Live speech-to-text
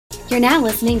You're now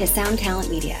listening to Sound Talent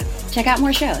Media. Check out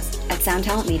more shows at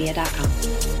soundtalentmedia.com.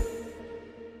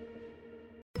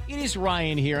 It is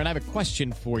Ryan here, and I have a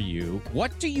question for you.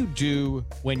 What do you do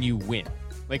when you win?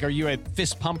 Like, are you a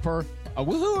fist pumper, a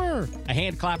woohooer, a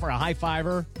hand clapper, a high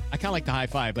fiver? I kind of like the high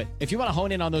five, but if you want to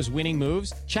hone in on those winning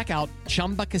moves, check out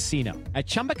Chumba Casino. At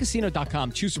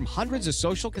ChumbaCasino.com, choose from hundreds of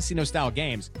social casino-style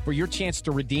games for your chance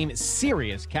to redeem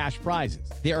serious cash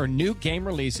prizes. There are new game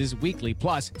releases weekly,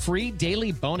 plus free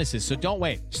daily bonuses, so don't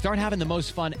wait. Start having the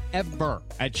most fun ever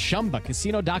at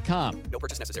ChumbaCasino.com. No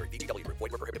purchase necessary. VGW. Void where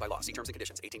prohibited by law. See terms and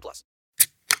conditions. 18+.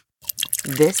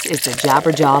 This is the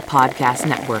Jabberjaw Podcast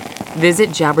Network. Visit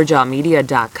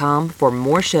jabberjawmedia.com for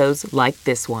more shows like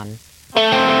this one.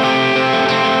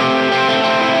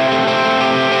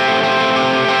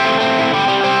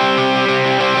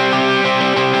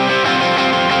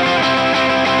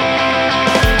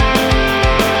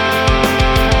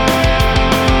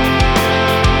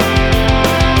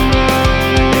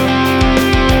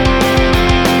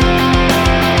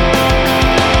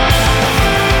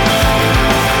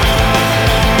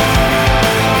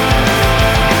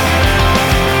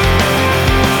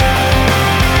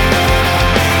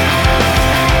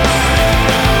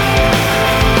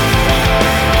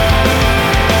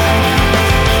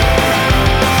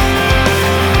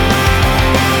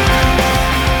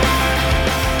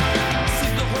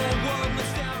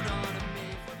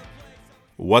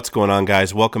 What's going on,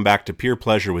 guys? Welcome back to Pure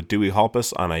Pleasure with Dewey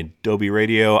Halpus on Adobe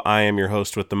Radio. I am your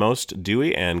host with the most,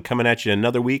 Dewey, and coming at you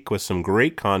another week with some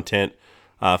great content.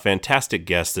 Fantastic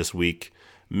guest this week,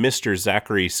 Mr.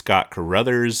 Zachary Scott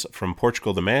Carothers from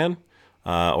Portugal the Man,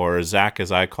 or Zach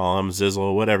as I call him,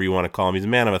 Zizzle, whatever you want to call him. He's a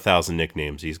man of 1,000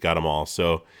 nicknames. He's got them all.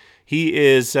 So he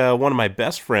is one of my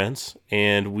best friends,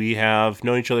 and we have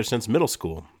known each other since middle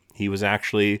school. He was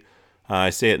actually, I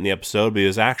say it in the episode, but he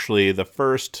was actually the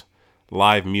first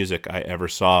live music I ever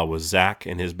saw was Zach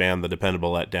and his band, The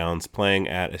Dependable Letdowns, playing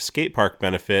at a skate park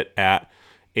benefit at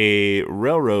a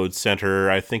railroad center,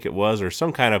 I think it was, or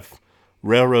some kind of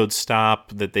railroad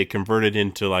stop that they converted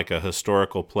into like a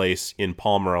historical place in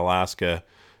Palmer, Alaska,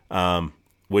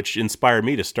 which inspired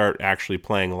me to start actually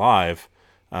playing live.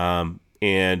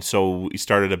 And so we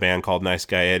started a band called Nice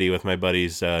Guy Eddie with my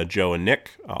buddies Joe and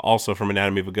Nick, also from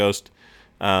Anatomy of a Ghost.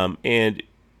 And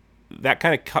that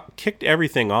kind of kicked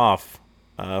everything off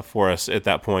for us at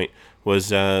that point,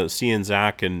 was seeing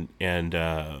Zach, and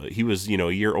he was, a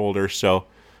year older, so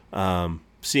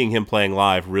seeing him playing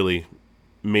live really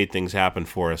made things happen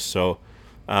for us. So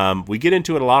we get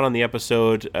into it a lot on the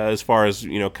episode as far as,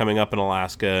 coming up in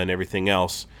Alaska and everything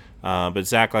else. But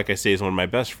Zach, like I say, is one of my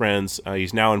best friends.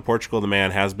 He's now in Portugal. The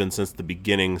Man has been since the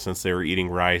beginning, since they were eating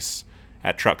rice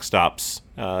at truck stops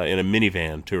in a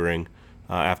minivan touring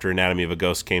after Anatomy of a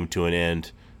Ghost came to an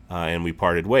end and we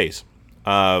parted ways.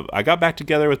 I got back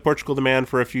together with Portugal the Man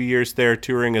for a few years there,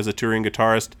 touring as a touring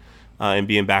guitarist, and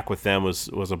being back with them was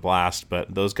a blast.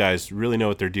 But those guys really know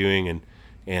what they're doing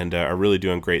and are really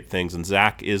doing great things. And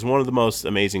Zach is one of the most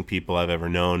amazing people I've ever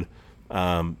known.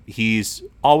 He's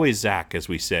always Zach, as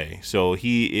we say. So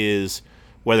he is,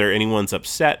 whether anyone's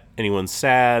upset, anyone's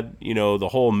sad, the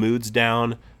whole mood's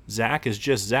down, Zach is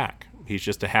just Zach. He's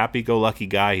just a happy-go-lucky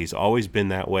guy. He's always been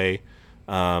that way.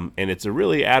 And it's a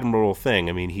really admirable thing.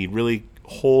 I mean, he really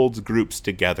holds groups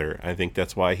together. I think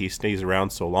that's why he stays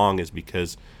around so long, is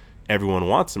because everyone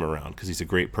wants him around, because he's a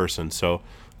great person. So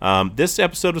this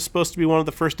episode was supposed to be one of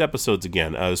the first episodes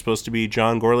again. It was supposed to be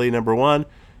John Gorley number 1,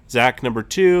 Zach number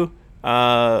 2,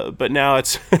 but now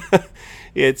it's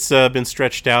it's been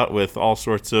stretched out with all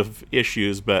sorts of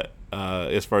issues, but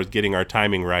as far as getting our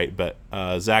timing right. But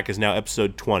Zach is now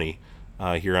episode 20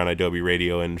 here on Adobe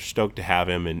Radio, and stoked to have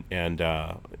him, and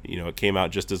it came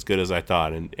out just as good as I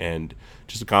thought, and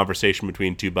just a conversation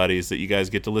between two buddies that you guys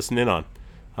get to listen in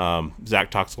on.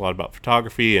 Zach talks a lot about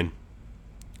photography and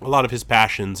a lot of his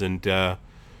passions, and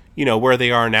where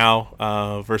they are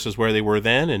now versus where they were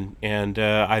then, and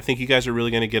I think you guys are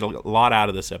really going to get a lot out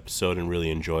of this episode and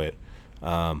really enjoy it.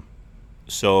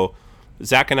 So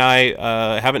Zach and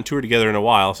I haven't toured together in a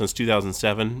while, since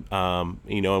 2007,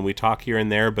 and we talk here and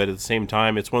there, but at the same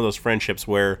time, it's one of those friendships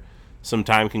where some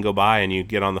time can go by and you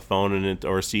get on the phone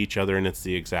or see each other and it's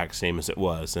the exact same as it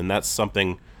was. And that's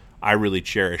something I really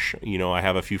cherish. I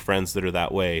have a few friends that are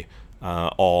that way,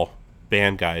 all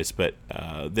band guys, but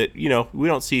that, we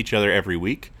don't see each other every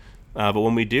week. But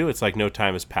when we do, it's like no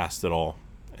time has passed at all.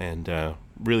 And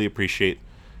really appreciate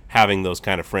having those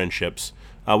kind of friendships.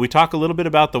 We talk a little bit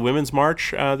about the Women's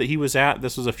March that he was at.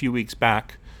 This was a few weeks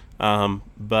back.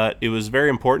 But it was very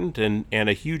important and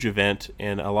a huge event,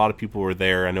 and a lot of people were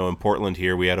there. I know in Portland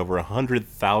here, we had over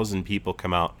 100,000 people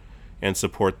come out and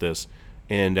support this.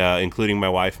 and including my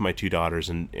wife and my 2 daughters.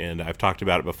 And I've talked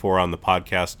about it before on the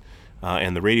podcast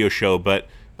and the radio show, but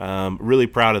really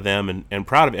proud of them and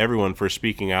proud of everyone for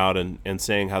speaking out and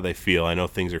saying how they feel. I know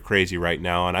things are crazy right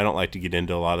now, and I don't like to get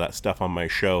into a lot of that stuff on my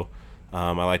show.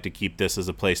 I like to keep this as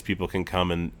a place people can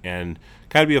come and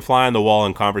kind of be a fly on the wall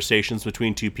in conversations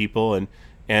between 2 people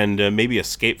and maybe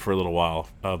escape for a little while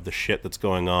of the shit that's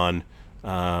going on.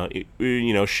 Shit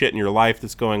in your life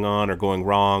that's going on or going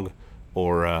wrong,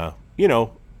 or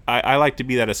I like to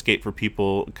be that escape for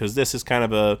people, because this is kind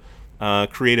of a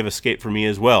creative escape for me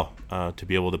as well, to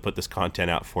be able to put this content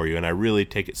out for you. And I really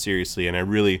take it seriously, and I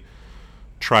really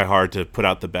try hard to put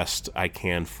out the best I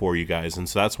can for you guys. And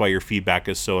so that's why your feedback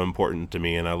is so important to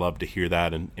me, and I love to hear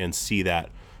that and see that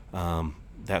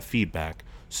that feedback.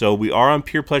 So we are on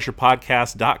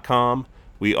purepleasurepodcast.com.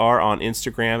 We are on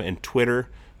Instagram and Twitter.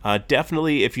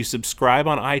 Definitely, if you subscribe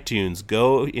on iTunes,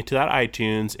 go into that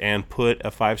iTunes and put a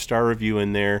 5-star review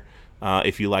in there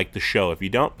if you like the show. If you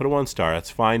don't, put a 1-star. That's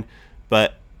fine.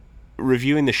 But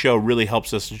reviewing the show really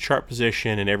helps us in chart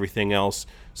position and everything else.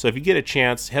 So if you get a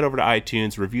chance, head over to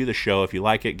iTunes, review the show. If you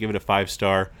like it, give it a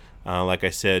 5-star. Like I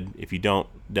said, if you don't,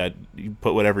 you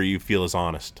put whatever you feel is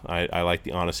honest. I like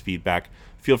the honest feedback.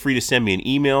 Feel free to send me an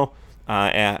email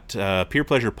at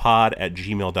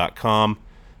purepleasurepod@gmail.com.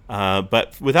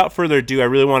 But without further ado, I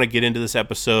really want to get into this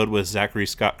episode with Zachary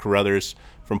Scott Carothers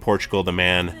from Portugal, the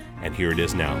man, and here it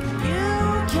is now.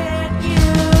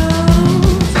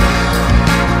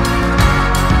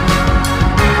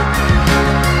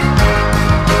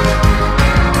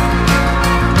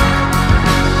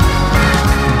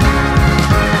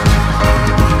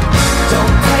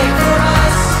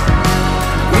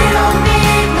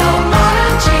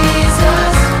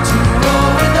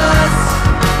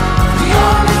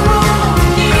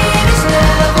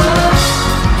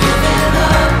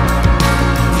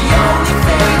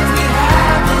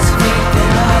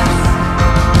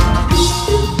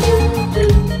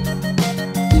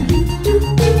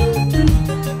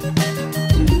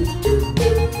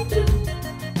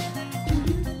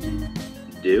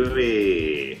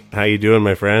 How you doing,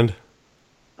 my friend?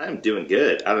 I'm doing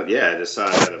good. I just saw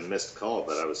I had a missed call,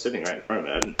 but I was sitting right in front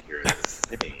of it. I didn't hear it. That's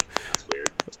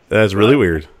weird. That's really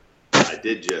weird. I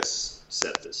did just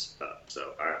set this up,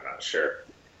 so I'm not sure.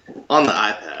 On the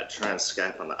iPad, trying to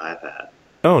Skype on the iPad.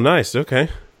 Oh, nice. Okay.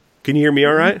 Can you hear me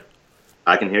all right?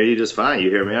 I can hear you just fine.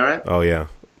 You hear me all right? Oh, yeah.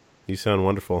 You sound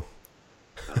wonderful.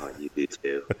 Oh, you do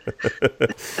too.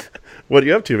 What are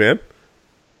you up to, man?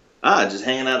 Just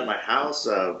hanging out at my house.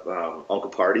 Uncle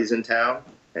Party's in town,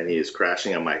 and he is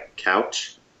crashing on my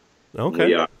couch.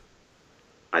 Okay.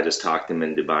 I just talked him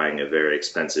into buying a very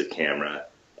expensive camera,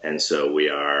 and so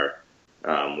we've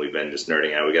been just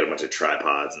nerding out. We got a bunch of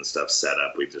tripods and stuff set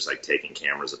up. We've just taking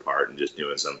cameras apart and just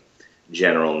doing some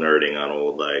general nerding on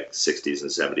old 60s and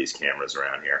 70s cameras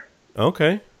around here.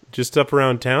 Okay. Just up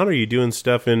around town? Or are you doing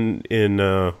stuff in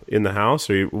the house,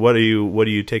 or what are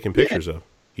you taking pictures of?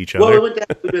 Each other? Well,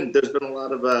 there's been a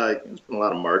lot of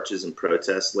marches and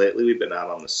protests lately. We've been out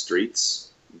on the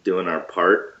streets doing our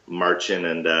part, marching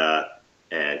and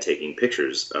taking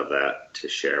pictures of that to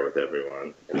share with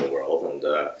everyone in the world.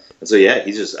 And so yeah,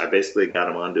 I basically got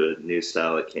him onto a new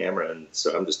style of camera, and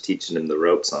so I'm just teaching him the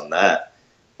ropes on that,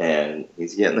 and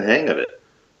he's getting the hang of it.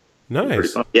 Nice. Pretty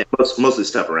fun. Yeah, mostly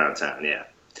stuff around town. Yeah,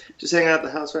 just hanging out at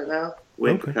the house right now,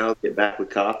 waiting for Kyle to get back with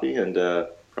coffee, and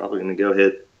probably gonna go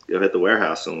hit the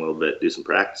warehouse in a little bit, do some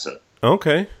practicing.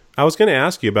 Okay. I was going to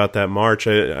ask you about that march.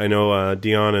 I know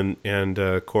Dion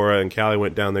and Cora and Callie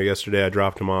went down there yesterday. I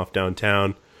dropped them off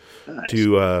downtown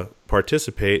to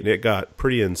participate, and it got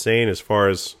pretty insane as far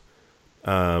as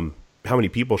how many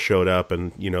people showed up.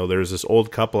 And, there's this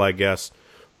old couple, I guess.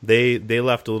 They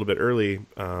left a little bit early.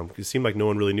 It seemed like no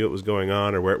one really knew what was going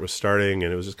on or where it was starting,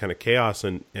 and it was just kind of chaos.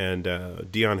 And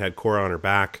Dion had Cora on her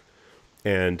back.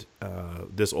 And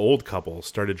this old couple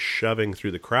started shoving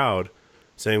through the crowd,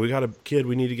 saying, "We got a kid,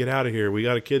 we need to get out of here. We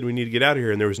got a kid, we need to get out of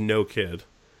here." And there was no kid.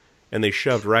 And they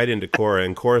shoved right into Cora,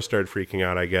 and Cora started freaking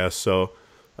out, I guess. So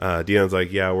Dion's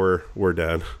like, "Yeah, we're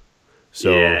done."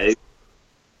 So yeah,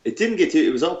 it didn't get to.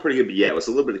 It was all pretty good, but yeah, it was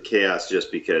a little bit of chaos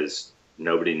just because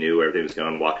nobody knew where everything was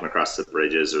going. Walking across the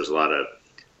bridges, there was a lot of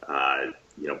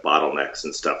bottlenecks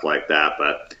and stuff like that.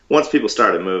 But once people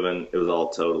started moving, it was all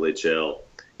totally chill.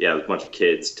 Yeah, it was a bunch of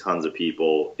kids, tons of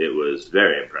people. It was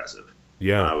very impressive.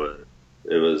 Yeah.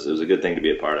 It was a good thing to be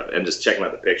a part of. And just checking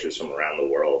out the pictures from around the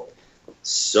world,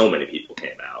 so many people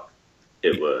came out.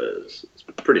 It was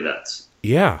pretty nuts.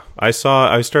 Yeah. I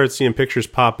started seeing pictures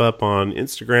pop up on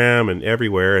Instagram and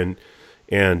everywhere. And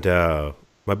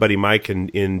my buddy Mike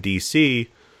in DC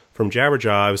from Jabberjaw.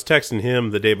 I was texting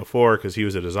him the day before because he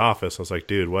was at his office. I was like,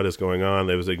 dude, what is going on?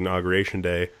 It was inauguration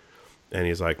day. And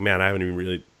he's like, man, I haven't even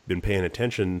really been paying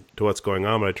attention to what's going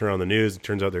on. When I turn on the news, it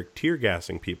turns out they're tear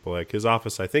gassing people. Like, his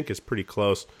office, I think, is pretty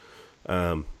close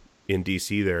in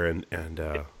D.C. there,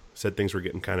 and said things were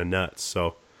getting kind of nuts.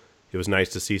 So it was nice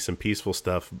to see some peaceful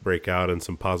stuff break out and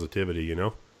some positivity, you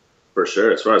know? For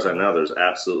sure. As far as I know, there's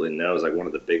absolutely no, it was like one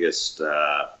of the biggest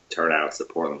turnouts that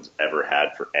Portland's ever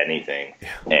had for anything.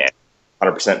 Yeah.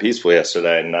 And 100% peaceful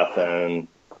yesterday.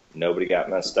 Nobody got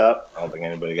messed up. I don't think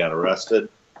anybody got arrested.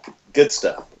 Good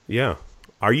stuff. Yeah.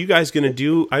 Are you guys going to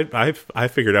do, I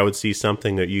figured I would see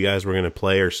something that you guys were going to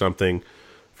play or something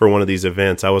for one of these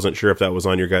events. I wasn't sure if that was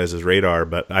on your guys' radar,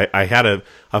 but I had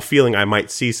a feeling I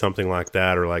might see something like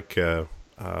that, or like a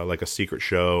secret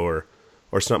show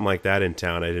or something like that in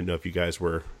town. I didn't know if you guys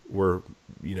were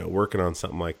working on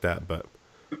something like that, but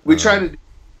we tried to do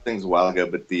things a while ago,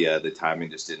 but the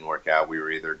timing just didn't work out. We were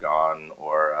either gone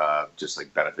or just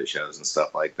like benefit shows and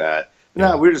stuff like that.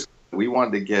 No, we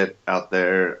wanted to get out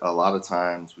there. A lot of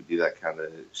times we do that kind of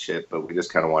shit, but we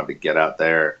just kind of wanted to get out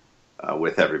there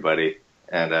with everybody.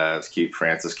 And it was cute.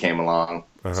 Frances came along,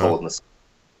 holding us.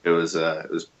 It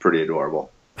was pretty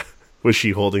adorable. Was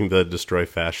she holding the "Destroy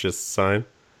Fascists" sign?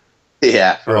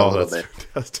 Yeah, for a little bit.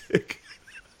 Fantastic.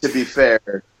 To be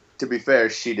fair,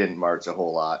 she didn't march a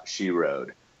whole lot. She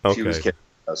rode. Okay. She was kidding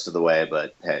most of the way,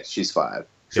 but hey, she's 5.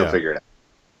 She'll figure it out.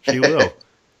 She will.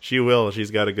 She will.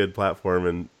 She's got a good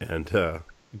platform and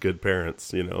good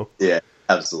parents, you know. Yeah,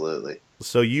 absolutely.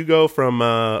 So you go from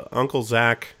Uncle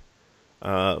Zach,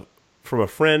 from a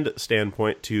friend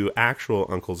standpoint, to actual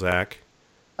Uncle Zach,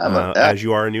 as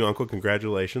you are a new uncle.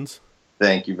 Congratulations.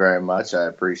 Thank you very much. I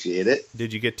appreciate it.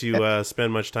 Did you get to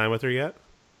spend much time with her yet?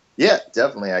 Yeah,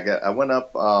 definitely. I went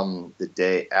up the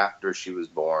day after she was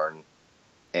born,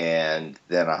 and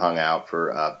then I hung out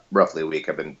for roughly a week.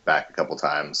 I've been back a couple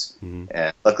times,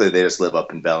 and luckily they just live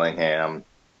up in Bellingham,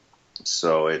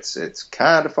 so it's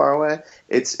kind of far away.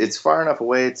 It's far enough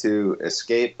away to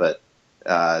escape, but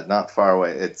not far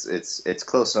away. It's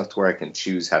close enough to where I can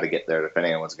choose how to get there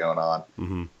depending on what's going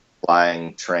on.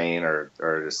 Flying, train, or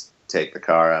just take the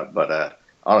car up. But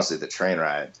honestly, the train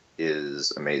ride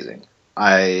is amazing.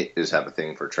 I just have a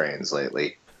thing for trains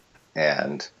lately,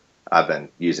 and I've been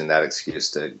using that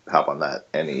excuse to hop on that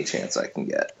any chance I can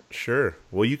get. Sure.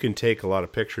 Well, you can take a lot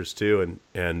of pictures too,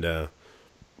 and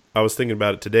I was thinking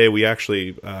about it today. We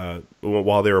actually,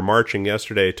 while they were marching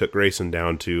yesterday, took Grayson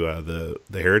down to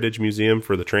the Heritage Museum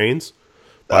for the trains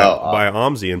by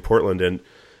OMSI in Portland, and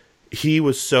he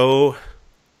was so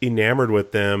enamored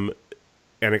with them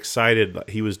and excited.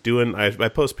 He was doing, I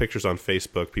post pictures on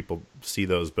Facebook, people see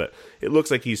those, but it looks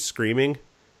like he's screaming,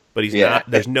 but he's not,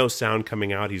 there's no sound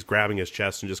coming out. He's grabbing his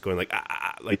chest and just going like,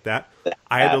 like that.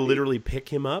 I had to literally pick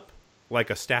him up like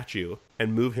a statue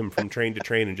and move him from train to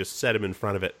train and just set him in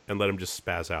front of it and let him just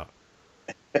spaz out.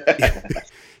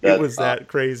 It was that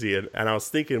crazy. And I was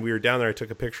thinking, we were down there, I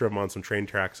took a picture of him on some train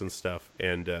tracks and stuff,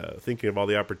 and thinking of all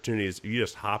the opportunities. You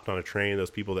just hopped on a train, those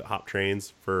people that hop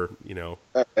trains for,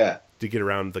 to get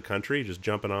around the country, just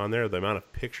jumping on there, the amount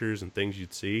of pictures and things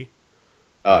you'd see.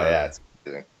 It's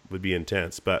amazing. Would be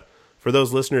intense. But for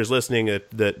those listeners listening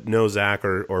that know Zach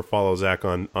or follow Zach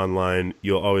online,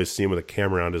 you'll always see him with a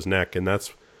camera around his neck. And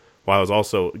that's why I was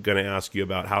also going to ask you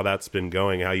about how that's been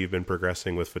going, how you've been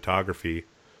progressing with photography.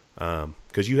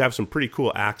 Because you have some pretty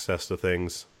cool access to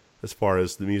things as far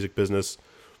as the music business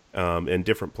and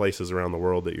different places around the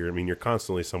world that you're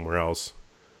constantly somewhere else.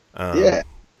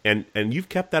 And you've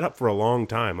kept that up for a long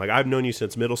time. Like, I've known you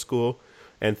since middle school,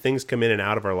 and things come in and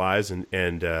out of our lives, and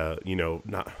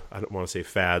not, I don't want to say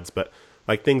fads, but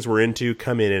like things we're into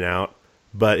come in and out.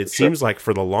 But it seems like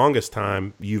for the longest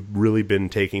time, you've really been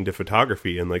taking to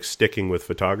photography and like sticking with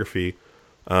photography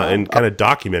and kind of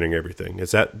documenting everything.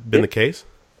 Has that been the case?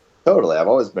 Totally. I've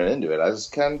always been into it. I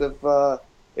just kind of,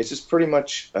 it's just pretty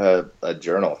much a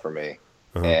journal for me.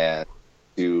 And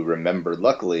to remember,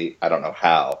 luckily, I don't know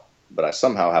how, but I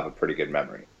somehow have a pretty good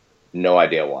memory. No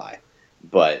idea why.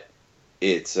 But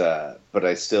it's, but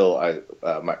I still,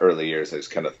 my early years, I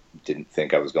just kind of didn't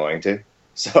think I was going to.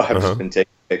 So I've just been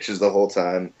taking pictures the whole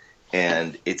time.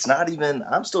 And it's not even,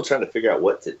 I'm still trying to figure out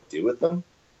what to do with them,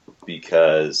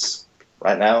 because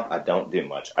right now I don't do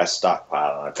much. I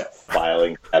stockpile. I've got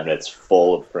filing cabinets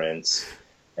full of prints,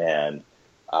 and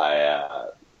I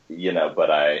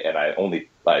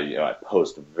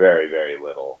post very, very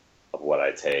little of what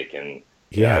I take, and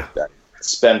I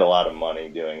spend a lot of money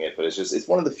doing it. But it's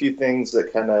one of the few things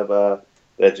that kind of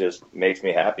that just makes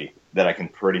me happy that I can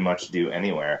pretty much do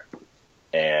anywhere.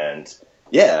 And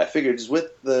I figured just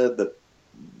with the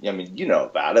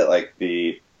about it, like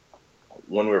the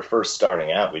when we were first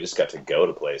starting out, we just got to go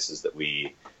to places that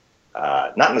we,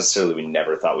 not necessarily we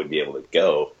never thought we'd be able to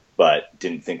go, but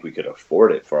didn't think we could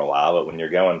afford it for a while. But when you're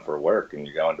going for work and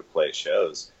you're going to play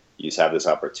shows, you just have this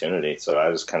opportunity. So I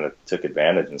just kind of took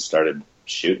advantage and started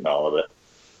shooting all of it.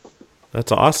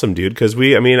 That's awesome, dude. Because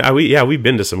we've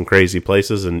been to some crazy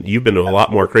places, and you've been to a lot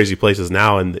more crazy places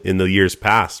now in the years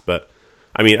past. But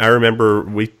I mean, I remember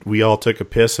we all took a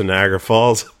piss in Niagara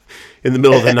Falls in the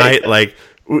middle of the night, like.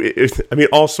 I mean,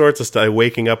 all sorts of stuff.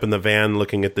 Waking up in the van,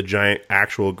 looking at the giant,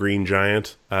 actual Green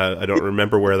Giant. I don't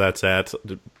remember where that's at.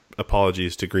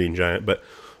 Apologies to Green Giant, but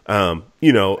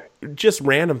just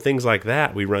random things like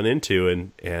that we run into,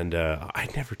 and I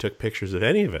never took pictures of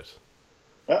any of it.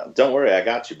 Don't worry, I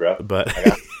got you, bro. But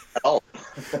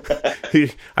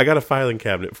I got a filing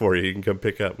cabinet for you. You can come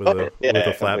pick up with a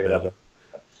flatbed.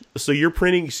 So you're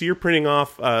printing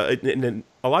off, and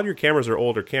a lot of your cameras are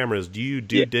older cameras. Do you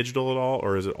do digital at all,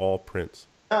 or is it all prints?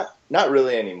 Not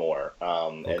really anymore.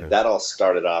 And that all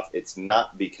started off, it's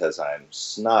not because I'm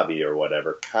snobby or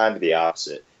whatever, kind of the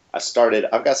opposite.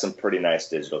 I've got some pretty nice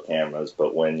digital cameras,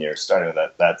 but when you're starting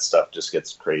with that stuff just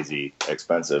gets crazy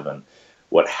expensive. And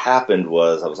what happened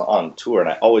was I was on tour, and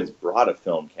I always brought a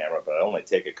film camera, but I only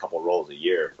take a couple rolls a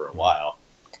year for a while.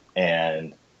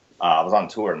 And I was on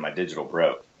tour, and my digital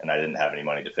broke, and I didn't have any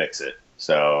money to fix it.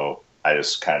 So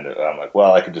I'm like,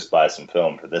 well, I could just buy some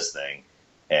film for this thing.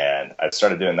 And I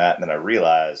started doing that, and then I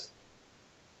realized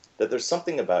that there's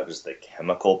something about just the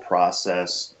chemical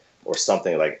process or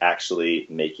something like actually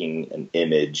making an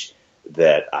image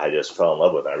that I just fell in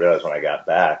love with. And I realized when I got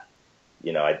back,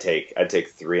 I'd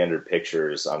take 300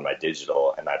 pictures on my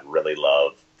digital, and I'd really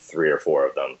love 3 or 4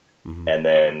 of them. Mm-hmm. And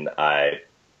then I,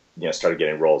 started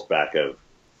getting rolls back of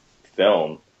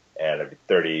film, and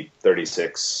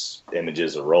 36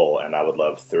 images a roll, and I would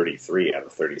love 33 out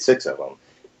of 36 of them.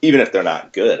 Even if they're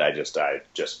not good,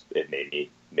 it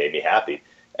made me happy.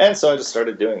 And so I just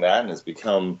started doing that, and it's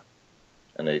become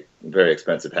a very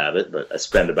expensive habit, but I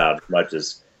spend about as much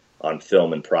as on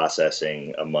film and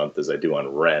processing a month as I do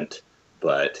on rent.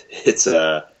 But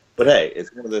but hey,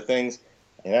 it's one of the things,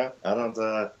 I don't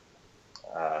got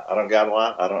a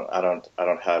lot. I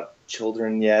don't have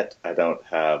children yet. I don't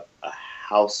have a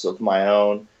house of my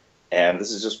own. And this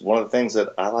is just one of the things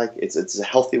that I like. It's a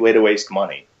healthy way to waste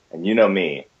money. And you know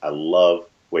me, I love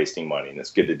wasting money, and it's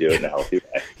good to do it in a healthy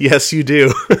way. Yes, you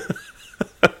do.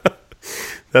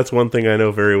 That's one thing I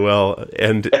know very well.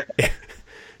 And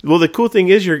well, the cool thing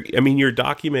is you're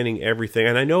documenting everything.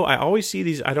 And I always see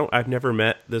these. I've never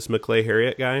met this McClay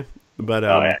Harriet guy, but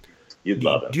yeah. You'd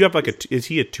love him. Do you have is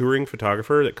he a touring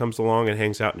photographer that comes along and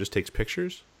hangs out and just takes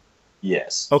pictures?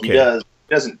 Yes. Okay. He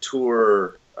doesn't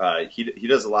tour. He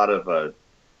does a lot of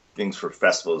things for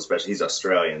festivals, especially he's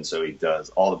Australian, so he does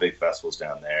all the big festivals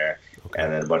down there,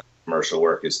 and then a bunch of commercial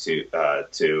work is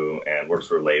too, and works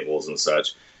for labels and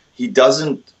such. He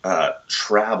doesn't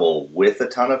travel with a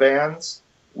ton of bands.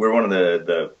 We're one of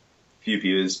the few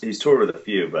people. He's toured with a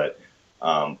few, but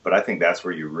I think that's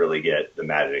where you really get the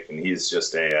magic. And he's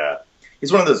just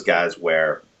he's one of those guys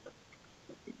where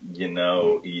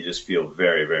you just feel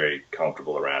very, very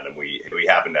comfortable around him. We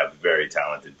happen to have very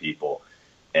talented people,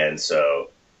 and so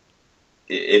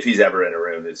if he's ever in a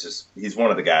room, he's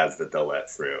one of the guys that they'll let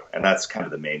through. And that's kind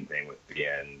of the main thing with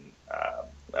being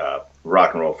a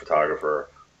rock and roll photographer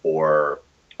or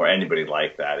anybody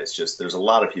like that. It's just there's a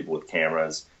lot of people with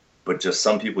cameras, but just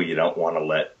some people you don't want to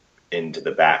let into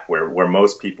the back where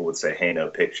most people would say, hey, no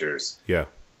pictures. Yeah.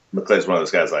 McClay's one of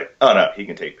those guys like, oh, no, he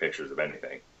can take pictures of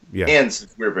anything. Yeah. And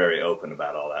since we're very open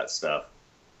about all that stuff,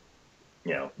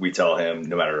 we tell him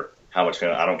no matter how much,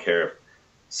 I don't care if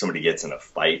somebody gets in a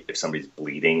fight, if somebody's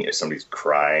bleeding, if somebody's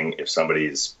crying, if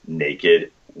somebody's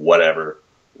naked, whatever,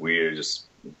 we just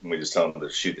tell them to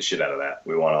shoot the shit out of that.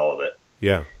 We want all of it.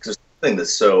 Yeah. Because there's something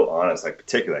that's so honest, like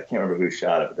particularly, I can't remember who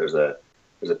shot it, but there's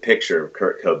a picture of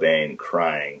Kurt Cobain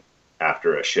crying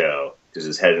after a show, because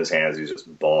his head in his hands, he's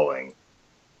just bawling,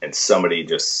 and somebody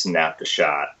just snapped a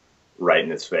shot right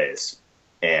in his face,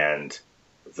 and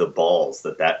the balls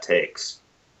that takes,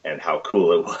 and how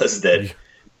cool it was that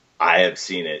I have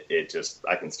seen it.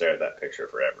 I can stare at that picture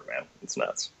forever, man. It's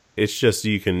nuts. It's just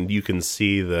you can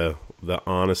see the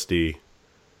honesty,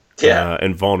 yeah,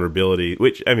 and vulnerability.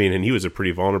 Which and he was a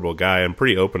pretty vulnerable guy and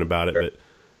pretty open about it. Sure. But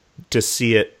to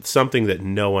see it, something that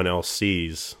no one else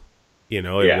sees,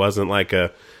 it wasn't like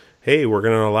hey, we're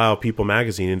going to allow People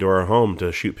Magazine into our home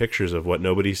to shoot pictures of what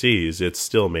nobody sees. It's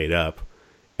still made up,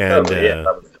 and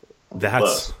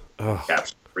that's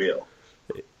real.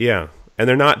 Yeah. And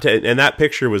they're not, and that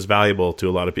picture was valuable to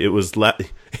a lot of people. It's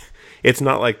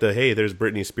not like hey, there's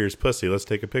Britney Spears' pussy. Let's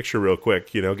take a picture real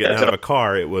quick. Getting out of a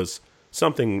car. It was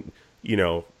something,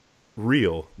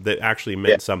 real that actually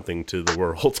meant something to the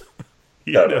world.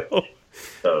 Totally. know?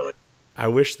 Totally. I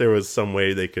wish there was some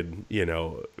way they could,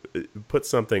 put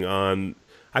something on.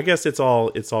 I guess it's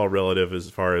all relative as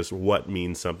far as what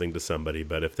means something to somebody.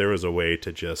 But if there was a way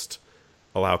to just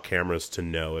allow cameras to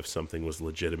know if something was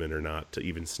legitimate or not, to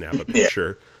even snap a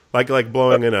picture, like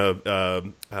blowing in a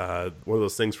one of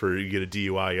those things for you get a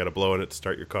DUI, you got to blow in it to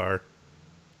start your car.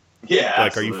 Yeah.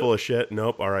 Like, are you full of shit?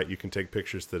 Nope. All right, you can take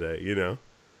pictures today.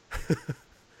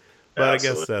 But I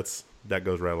guess that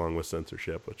goes right along with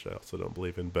censorship, which I also don't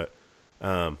believe in. But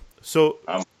I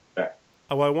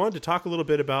wanted to talk a little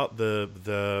bit about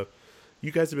the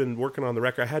you guys have been working on the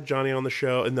record. I had Johnny on the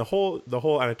show, and the whole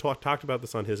and I talked about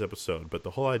this on his episode, but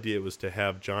the whole idea was to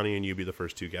have Johnny and you be the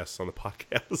first two guests on the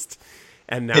podcast.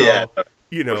 And now,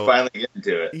 we're finally getting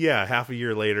to it. Yeah, half a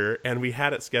year later, and we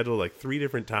had it scheduled like 3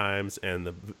 different times,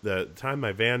 and the time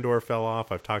my van door fell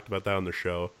off, I've talked about that on the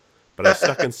show, but I was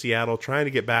stuck in Seattle trying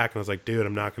to get back, and I was like, dude,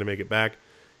 I'm not going to make it back.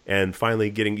 And finally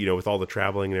getting, with all the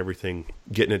traveling and everything,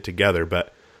 getting it together.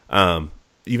 But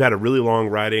you've had a really long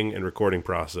writing and recording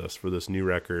process for this new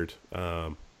record,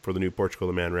 for the new Portugal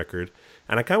the Man record.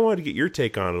 And I kind of wanted to get your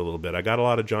take on it a little bit. I got a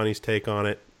lot of Johnny's take on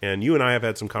it. And you and I have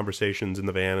had some conversations in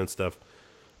the van and stuff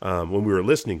when we were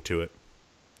listening to it,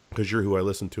 because you're who I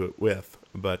listened to it with.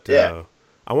 But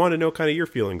I want to know kind of your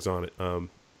feelings on it.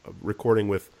 Recording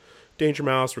with Danger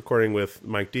Mouse, recording with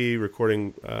Mike D,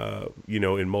 recording,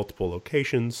 in multiple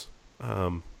locations.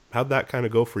 How'd that kind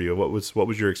of go for you? What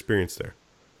was your experience there?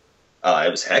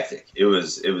 It was hectic. It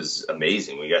was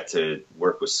amazing. We got to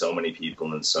work with so many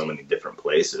people in so many different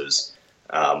places.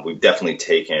 We've definitely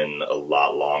taken a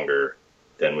lot longer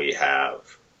than we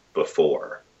have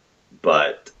before,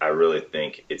 but I really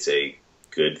think it's a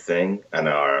good thing. I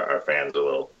know our fans are a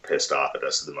little pissed off at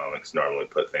us at the moment because normally we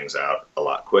put things out a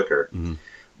lot quicker. Mm-hmm.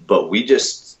 But we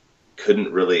just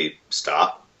couldn't really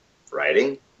stop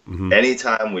writing. Mm-hmm.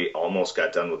 Anytime we almost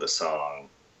got done with a song,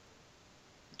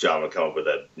 John would come up with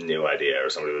a new idea, or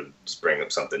somebody would just bring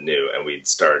up something new, and we'd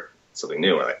start something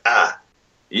new. We're like,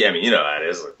 yeah, I mean, how it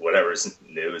is. Like, whatever's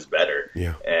new is better.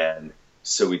 Yeah. And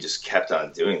so we just kept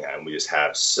on doing that, and we just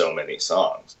have so many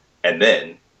songs. And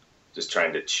then just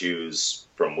trying to choose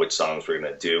from which songs we're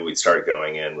going to do, we started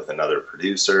going in with another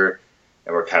producer.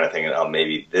 And we're kind of thinking,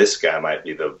 maybe this guy might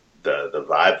be the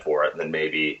vibe for it. And then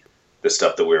maybe the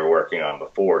stuff that we were working on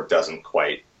before doesn't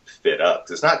quite fit up.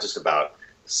 'Cause it's not just about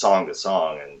song to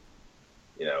song. And,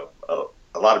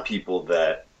 a lot of people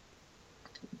that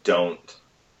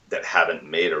haven't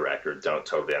made a record don't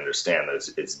totally understand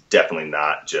that it's definitely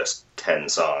not just 10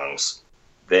 songs.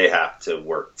 They have to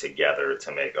work together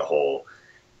to make a whole.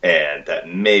 And that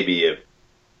may be a,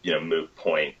 moot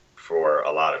point for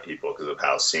a lot of people because of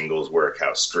how singles work,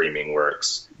 how streaming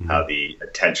works, how the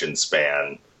attention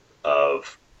span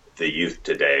of the youth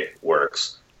today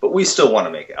works. But we still want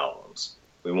to make albums.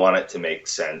 We want it to make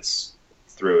sense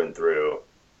through and through.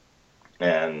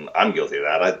 And I'm guilty of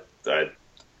that.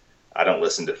 I don't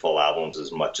listen to full albums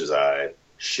as much as I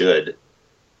should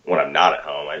when I'm not at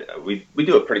home. We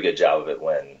do a pretty good job of it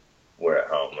when we're at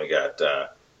home. We got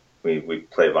we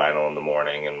play vinyl in the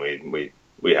morning, and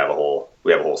we have a whole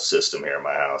system here in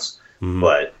my house. Mm-hmm.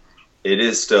 But it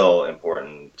is still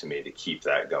important to me to keep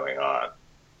that going on.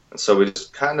 And so we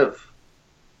just kind of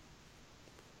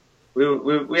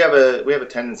we have a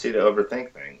tendency to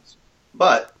overthink things,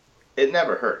 but it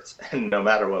never hurts. And no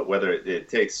matter what, whether it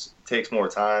takes more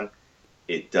time,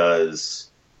 it does.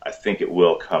 I think it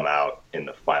will come out in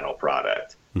the final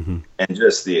product. Mm-hmm. And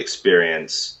just the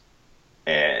experience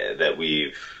that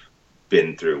we've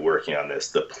been through working on this,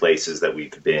 the places that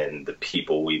we've been, the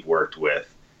people we've worked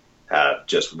with have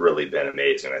just really been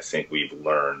amazing. I think we've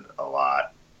learned a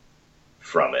lot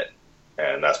from it,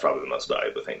 and that's probably the most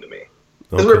valuable thing to me.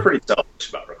 Because we're pretty selfish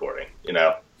about recording,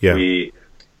 Yeah.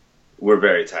 We're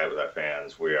very tight with our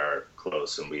fans. We are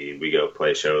close, and we go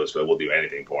play shows, but we'll do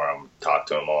anything for them, talk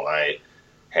to them all night,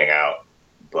 hang out.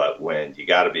 But when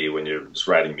you're just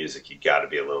writing music, you got to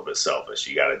be a little bit selfish.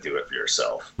 You got to do it for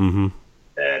yourself. Mm-hmm.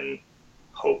 And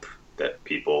hope that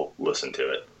people listen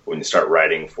to it. When you start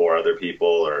writing for other people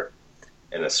or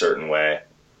in a certain way,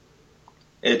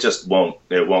 it just won't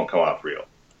come off real.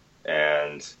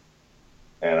 And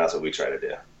that's what we try to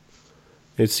do.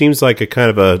 It seems like a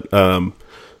kind of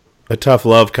a tough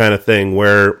love kind of thing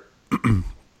where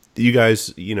you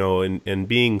guys, and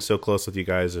being so close with you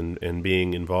guys and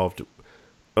being involved,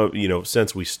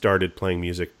 since we started playing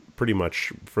music pretty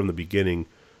much from the beginning,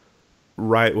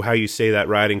 right, how you say that,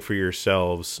 writing for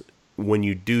yourselves, when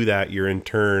you do that, you're in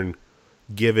turn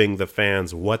giving the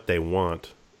fans what they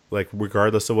want. Like,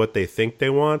 regardless of what they think they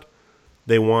want,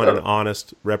 They want an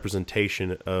honest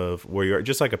representation of where you are,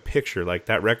 just like a picture. Like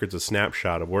that record's a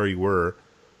snapshot of where you were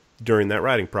during that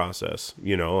writing process.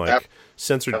 You know, like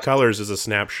Censored Colors is a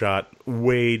snapshot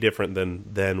way different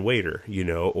than Waiter, you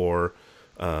know, or,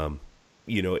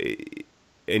 you know,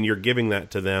 and you're giving that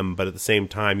to them, but at the same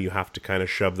time, you have to kind of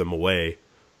shove them away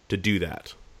to do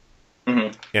that.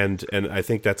 Mm-hmm. And I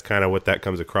think that's kind of what that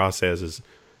comes across as is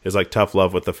like tough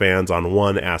love with the fans on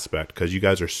one aspect, because you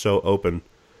guys are so open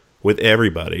with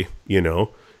everybody, you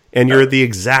know, and you're the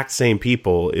exact same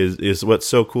people is what's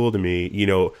so cool to me. You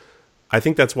know, I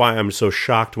think that's why I'm so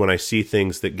shocked when I see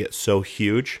things that get so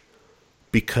huge,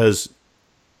 because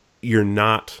you're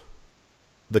not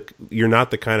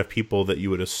the kind of people that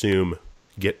you would assume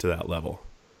get to that level.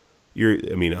 You're,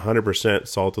 I mean, 100%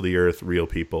 salt of the earth, real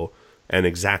people, and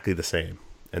exactly the same.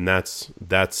 And that's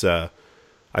I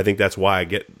think that's why I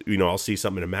get, you know, I'll see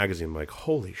something in a magazine, I'm like,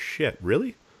 holy shit,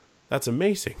 really? That's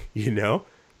amazing, you know?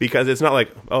 Because it's not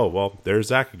like, oh, well, there's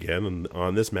Zach again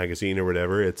on this magazine or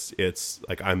whatever. It's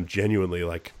like I'm genuinely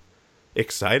like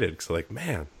excited, because like,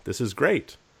 man, this is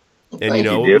great. And you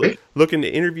know, look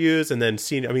into interviews and then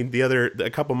seeing, I mean, a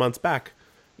couple months back,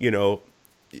 you know,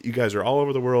 you guys are all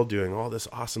over the world doing all this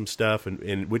awesome stuff,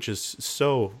 and which is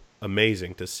so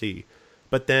amazing to see.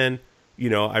 But then, you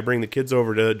know, I bring the kids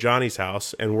over to Johnny's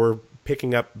house and we're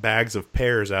picking up bags of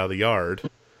pears out of the yard,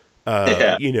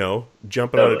 you know,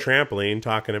 jumping on a trampoline,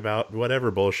 talking about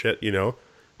whatever bullshit, you know,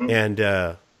 and,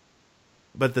 but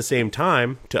at the same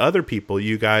time, to other people,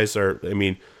 you guys are, I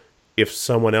mean, if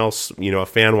someone else, you know, a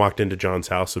fan walked into John's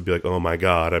house, would be like, oh my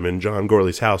God, I'm in John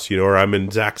Gorley's house, you know, or I'm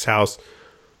in Zach's house,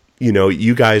 you know,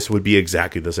 you guys would be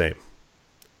exactly the same.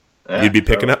 You'd be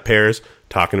picking up pears,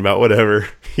 talking about whatever,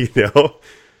 you know.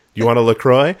 You want a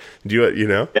LaCroix? You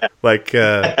know? Yeah. Like,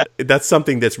 that's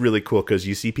something that's really cool, because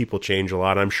you see people change a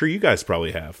lot. I'm sure you guys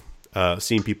probably have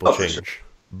seen people change. Sure.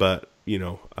 But, you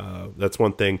know, that's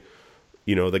one thing,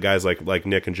 you know, the guys like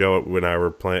Nick and Joe when I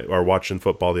were watching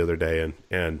football the other day,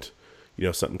 and you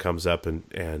know, something comes up and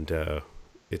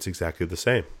it's exactly the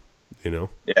same, you know?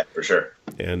 Yeah, for sure.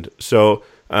 And so,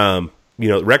 you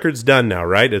know, the record's done now,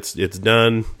 right? It's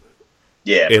done.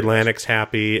 Yeah. Atlantic's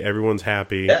happy. Everyone's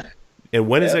happy. Yeah. And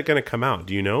when is it going to come out?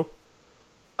 Do you know?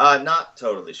 Not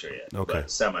totally sure yet. Okay.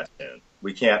 But semi-soon.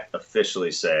 We can't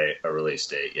officially say a release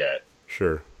date yet.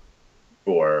 Sure.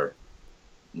 For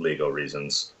legal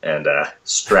reasons and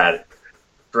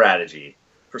strategy.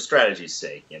 For strategy's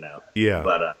sake, you know. Yeah.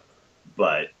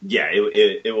 But yeah,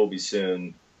 it will be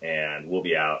soon, and we'll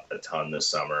be out a ton this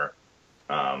summer,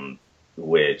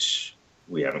 which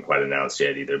we haven't quite announced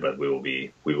yet either. But we will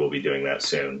be doing that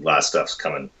soon. A lot of stuff's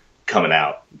coming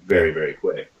out very, very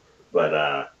quick.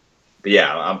 But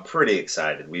yeah, I'm pretty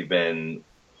excited.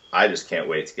 I just can't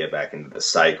wait to get back into the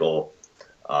cycle.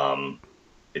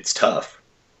 It's tough.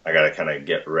 I got to kind of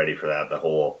get ready for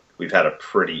that. We've had a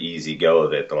pretty easy go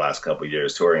of it the last couple of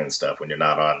years touring and stuff. When you're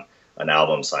not on an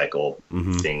album cycle,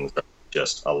 things are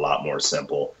just a lot more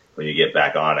simple. When you get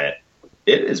back on it,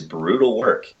 it is brutal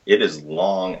work. It is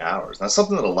long hours. That's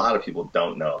something that a lot of people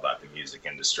don't know about the music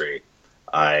industry.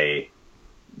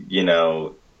 You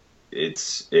know,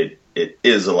 it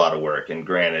is a lot of work, and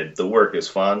granted, the work is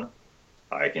fun.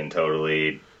 I can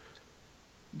totally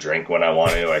drink when I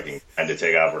want to. I can kind of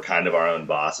take off. We're kind of our own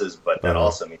bosses, but that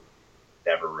also means it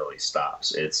never really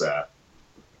stops.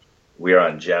 We are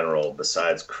on general,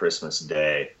 besides Christmas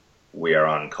Day, we are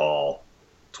on call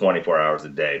 24 hours a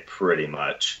day, pretty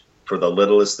much, for the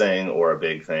littlest thing or a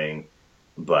big thing.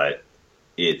 But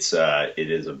it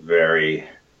is a very,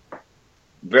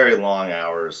 very long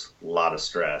hours, a lot of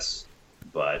stress,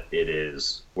 but it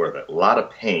is worth it. A lot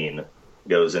of pain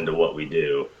goes into what we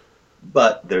do,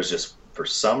 but there's just, for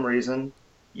some reason,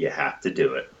 you have to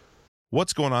do it.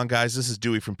 What's going on, guys? This is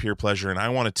Dewey from Peer Pleasure, and I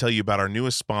want to tell you about our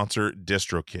newest sponsor,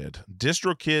 DistroKid.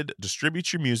 DistroKid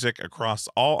distributes your music across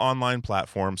all online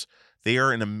platforms. They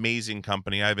are an amazing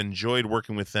company. I've enjoyed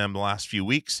working with them the last few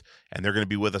weeks, and they're going to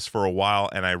be with us for a while,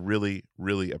 and I really,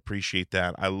 really appreciate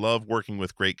that. I love working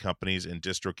with great companies, and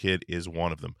DistroKid is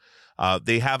one of them.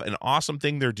 They have an awesome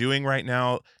thing they're doing right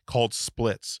now called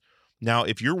splits. Now,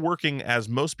 if you're working, as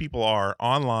most people are,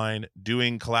 online,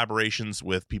 doing collaborations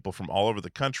with people from all over the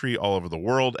country, all over the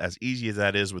world, as easy as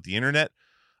that is with the internet,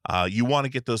 you want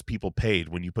to get those people paid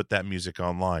when you put that music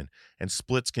online. And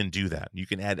Splits can do that. You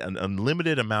can add an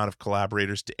unlimited amount of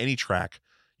collaborators to any track.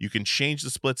 You can change the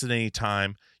splits at any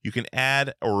time. You can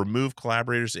add or remove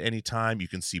collaborators at any time. You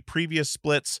can see previous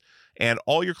splits. And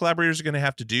all your collaborators are going to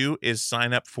have to do is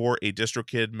sign up for a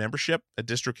DistroKid membership, a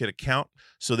DistroKid account,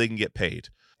 so they can get paid.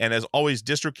 And as always,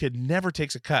 DistroKid never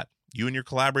takes a cut. You and your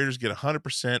collaborators get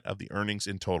 100% of the earnings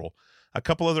in total. A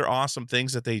couple other awesome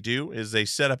things that they do is they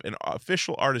set up an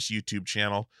official artist YouTube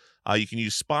channel. You can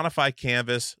use Spotify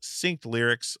Canvas, synced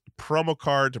lyrics, promo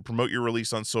card to promote your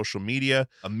release on social media,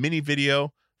 a mini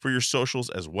video for your socials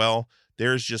as well.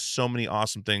 There's just so many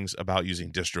awesome things about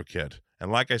using DistroKid. And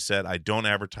like I said, I don't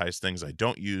advertise things I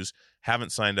don't use,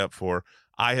 haven't signed up for.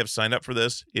 I have signed up for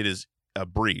this. It is a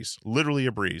breeze, literally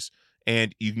a breeze,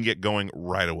 and you can get going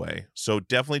right away. So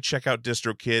definitely check out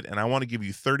DistroKid, and I want to give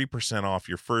you 30% off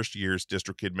your first year's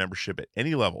DistroKid membership at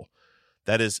any level.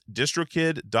 That is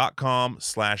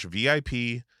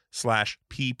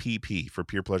distrokid.com/VIP/PPP for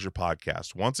Peer Pleasure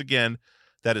Podcast. Once again,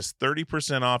 that is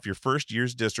 30% off your first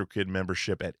year's DistroKid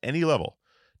membership at any level.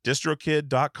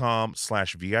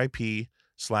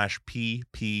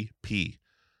 distrokid.com/VIP/PPP.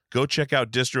 Go check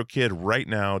out DistroKid right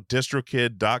now.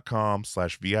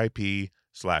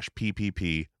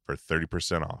 distrokid.com/VIP/PPP for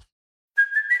 30% off.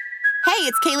 Hey,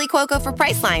 it's Kaylee Cuoco for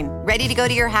Priceline. Ready to go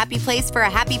to your happy place for a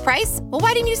happy price? Well,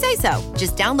 why didn't you say so?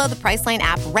 Just download the Priceline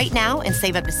app right now and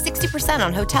save up to 60%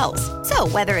 on hotels. So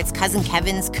whether it's Cousin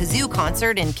Kevin's Kazoo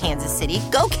Concert in Kansas City,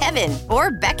 go Kevin,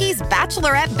 or Becky's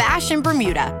Bachelorette Bash in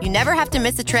Bermuda, you never have to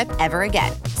miss a trip ever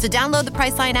again. So download the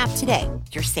Priceline app today.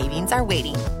 Your savings are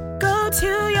waiting. Go to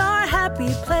your happy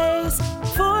place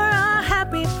for a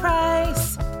happy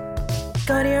price.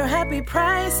 Go to your happy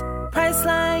price,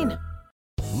 Priceline.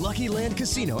 Lucky Land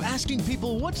Casino, asking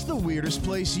people, what's the weirdest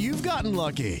place you've gotten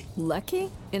lucky?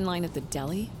 Lucky? In line at the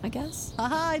deli, I guess?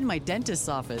 Aha, in my dentist's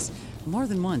office. More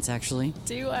than once, actually.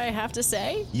 Do I have to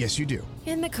say? Yes, you do.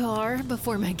 In the car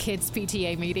before my kids'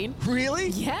 PTA meeting. Really?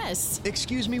 Yes.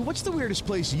 Excuse me, what's the weirdest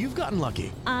place you've gotten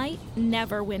lucky? I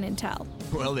never win and tell.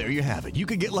 Well, there you have it. You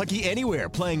can get lucky anywhere,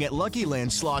 playing at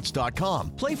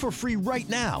LuckyLandSlots.com. Play for free right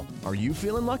now. Are you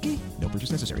feeling lucky? No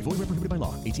purchase necessary. Void where prohibited by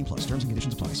law. 18+. Terms and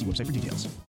conditions apply. See website for details.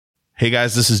 Hey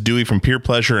guys, this is Dewey from Peer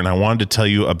Pleasure, and I wanted to tell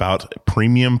you about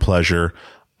Premium Pleasure,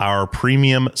 our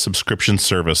premium subscription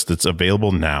service that's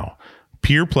available now.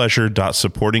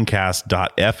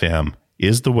 peerpleasure.supportingcast.fm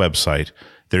is the website.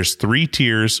 There's 3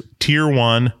 tiers, Tier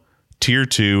 1, Tier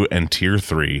 2, and Tier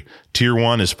 3. Tier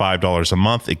 1 is $5 a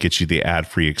month. It gets you the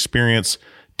ad-free experience.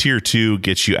 Tier 2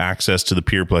 gets you access to the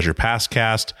Peer Pleasure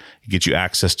Passcast. It gets you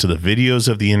access to the videos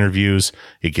of the interviews.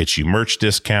 It gets you merch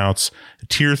discounts.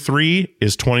 Tier 3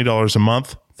 is $20 a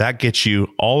month. That gets you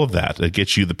all of that. It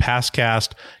gets you the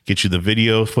Passcast, gets you the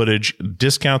video footage,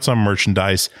 discounts on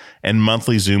merchandise, and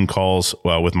monthly Zoom calls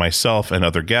with myself and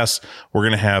other guests. We're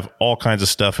going to have all kinds of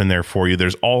stuff in there for you.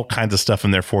 There's all kinds of stuff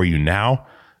in there for you now.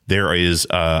 There is,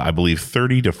 I believe,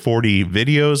 30 to 40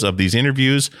 videos of these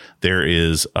interviews. There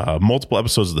is multiple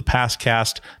episodes of the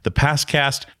Passcast. The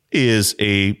Passcast is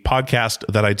a podcast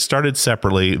that I'd started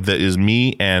separately that is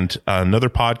me and another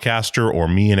podcaster or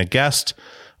me and a guest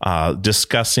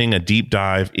discussing a deep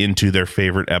dive into their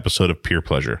favorite episode of Peer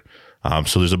Pleasure.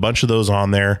 So there's a bunch of those on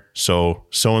there.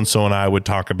 So-and-so and I would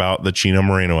talk about the Chino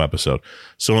Moreno episode.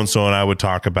 So-and-so and I would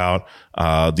talk about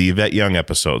the Yvette Young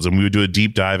episodes. And we would do a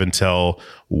deep dive and tell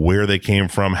where they came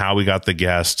from, how we got the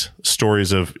guest,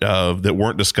 stories of that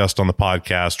weren't discussed on the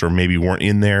podcast or maybe weren't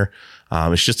in there.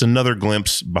 It's just another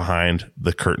glimpse behind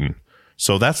the curtain.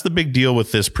 So that's the big deal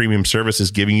with this premium service, is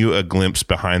giving you a glimpse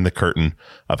behind the curtain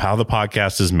of how the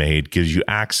podcast is made, gives you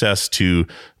access to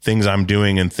things I'm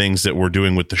doing and things that we're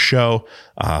doing with the show,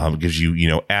 gives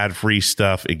you, ad-free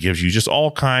stuff. It gives you just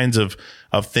all kinds of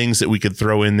things that we could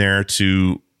throw in there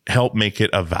to help make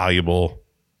it a valuable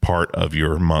part of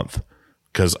your month.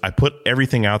 Because I put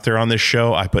everything out there on this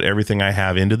show. I put everything I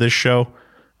have into this show.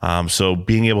 So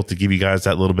being able to give you guys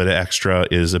that little bit of extra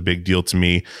is a big deal to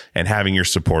me, and having your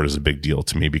support is a big deal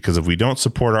to me, because if we don't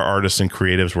support our artists and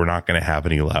creatives, we're not going to have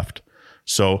any left.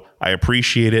 So I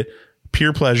appreciate it.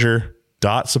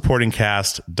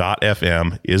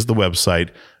 peerpleasure.supportingcast.fm is the website.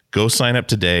 Go sign up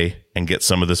today and get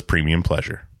some of this premium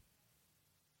pleasure.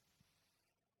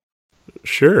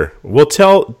 Sure. Well,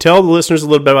 tell the listeners a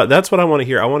little bit about, that's what I want to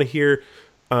hear. I want to hear,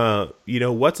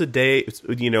 what's a day,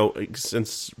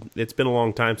 since it's been a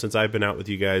long time since I've been out with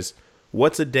you guys,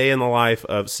 what's a day in the life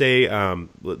of, say, one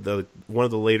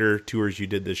of the later tours you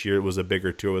did this year, it was a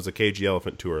bigger tour, it was a Cagey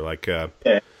Elephant tour.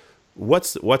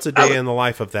 What's a day in the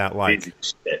life of that like?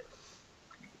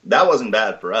 That wasn't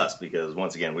bad for us because,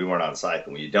 once again, we weren't on site.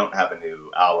 And when you don't have a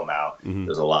new album out,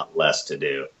 there's a lot less to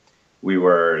do.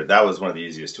 That was one of the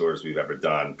easiest tours we've ever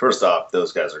done. First off,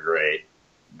 those guys are great.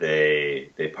 They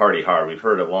party hard. We've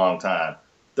heard a long time.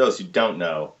 Those who don't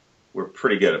know, we're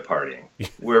pretty good at partying.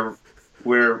 We're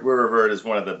revered as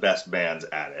one of the best bands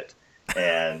at it.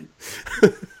 And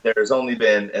there's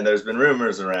been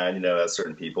rumors around,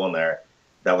 certain people in there.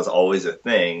 That was always a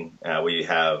thing. We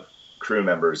have crew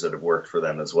members that have worked for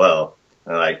them as well.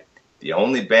 And the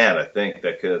only band I think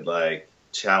that could like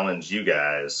challenge you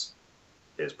guys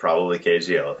is probably Cage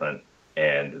the Elephant.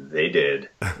 And they did.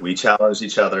 We challenged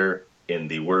each other in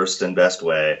the worst and best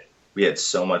way. We had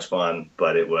so much fun,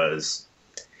 but it was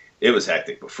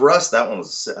hectic. But for us, that one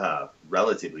was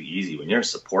relatively easy. When you're a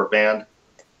support band,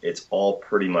 it's all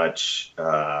pretty much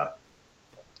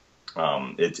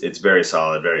it's very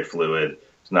solid, very fluid.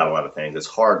 There's not a lot of things. It's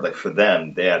hard. Like for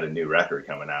them, they had a new record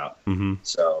coming out. Mm-hmm.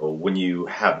 So when you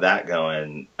have that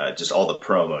going, just all the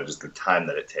promo, just the time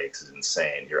that it takes is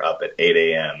insane. You're up at 8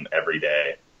 a.m. every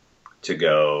day to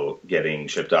go getting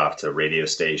shipped off to radio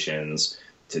stations,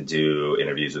 to do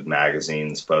interviews with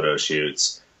magazines, photo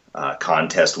shoots,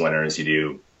 contest winners. You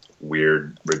do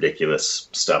weird, ridiculous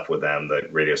stuff with them. The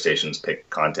radio stations pick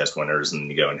contest winners, and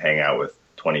you go and hang out with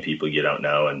 20 people you don't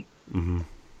know and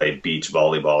play beach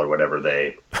volleyball or whatever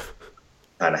they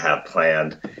kind of have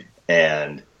planned.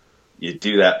 And you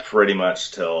do that pretty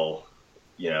much till,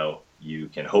 you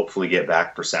can hopefully get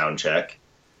back for sound check.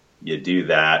 You do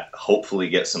that, hopefully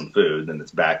get some food, then it's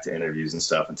back to interviews and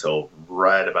stuff until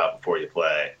right about before you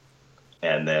play.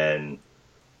 And then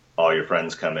all your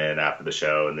friends come in after the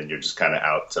show, and then you're just kind of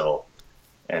out till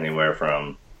anywhere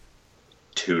from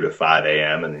 2 to 5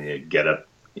 a.m. And then you get up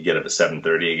at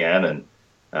 7:30 again and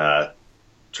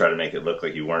try to make it look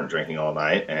like you weren't drinking all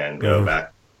night and go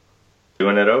back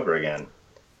doing it over again.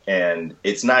 And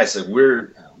it's nice. Like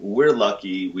we're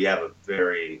lucky. We have a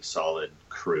very solid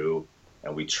crew,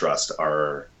 and we trust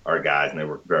our guys, and they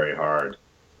work very hard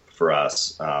for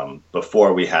us.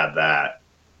 Before we had that,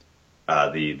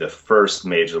 the first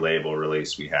major label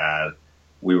release we had,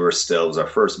 it was our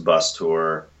first bus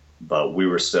tour, but we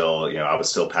were still, I was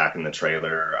still packing the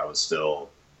trailer. We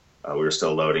were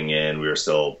still loading in. We were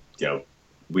still,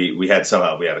 we had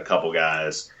a couple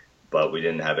guys, but we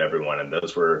didn't have everyone. And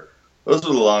those were the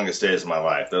longest days of my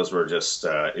life. Those were just,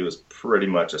 it was pretty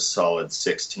much a solid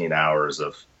 16 hours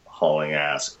of hauling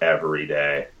ass every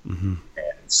day and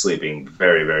sleeping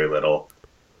very, very little.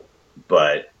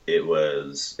 But it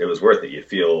was worth it. You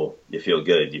feel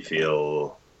good. You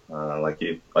feel like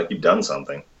you've done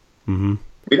something. Mm-hmm.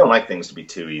 We don't like things to be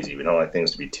too easy. We don't like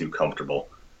things to be too comfortable.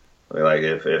 We like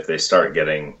if they start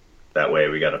getting that way,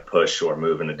 we got to push or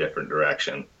move in a different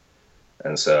direction.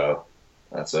 And so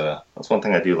that's one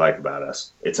thing I do like about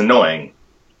us. It's annoying.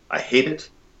 I hate it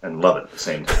and love it at the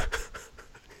same time.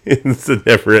 It's a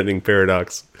never-ending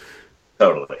paradox.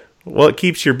 Totally. Well, it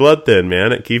keeps your blood thin,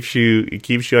 man. It keeps you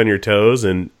on your toes,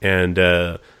 and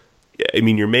I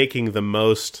mean, you're making the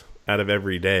most out of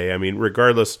every day. I mean,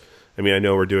 regardless. I mean, I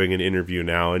know we're doing an interview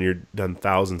now, and you've done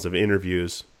thousands of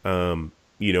interviews. And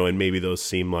maybe those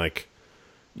seem like,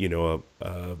 not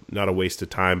a waste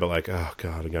of time, but like, oh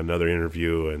God, I got another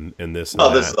interview and this.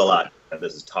 And this is a lot.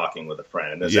 This is talking with a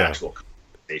friend, and this actual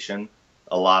conversation.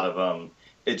 A lot of them.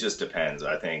 It just depends.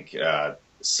 I think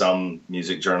some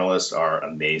music journalists are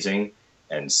amazing,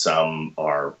 and some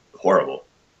are horrible.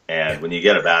 And when you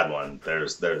get a bad one,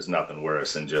 there's nothing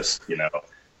worse than just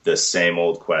the same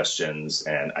old questions.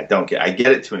 And I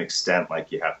get it to an extent.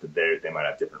 Like you have to, they might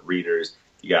have different readers.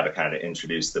 You got to kind of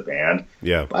introduce the band.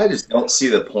 Yeah. But I just don't see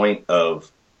the point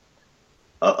of,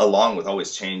 along with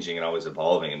always changing and always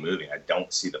evolving and moving, I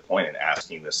don't see the point in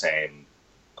asking the same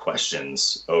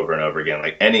questions over and over again.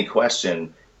 Like any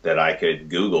question that I could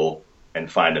Google and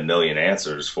find a million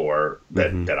answers for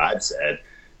that I've said,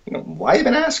 why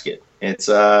even ask it? It's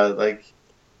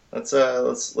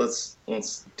let's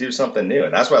do something new.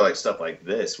 And that's why I like stuff like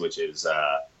this, which is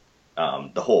the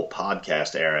whole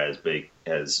podcast era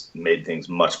has made things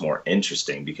much more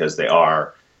interesting because they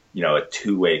are, a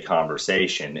two-way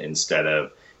conversation instead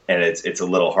of, and it's a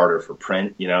little harder for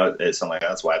print, it's something like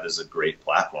that's why this is a great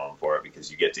platform for it,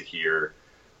 because you get to hear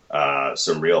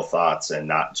some real thoughts and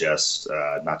not just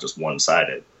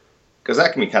one-sided, because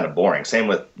that can be kind of boring. Same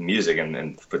with music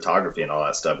and photography and all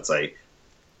that stuff. It's like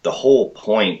the whole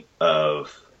point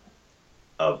of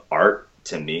art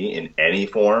to me in any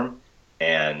form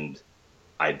and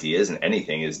ideas and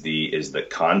anything is the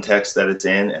context that it's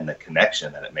in and the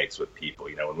connection that it makes with people.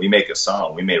 When we make a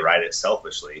song, we may write it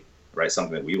selfishly, write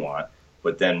something that we want,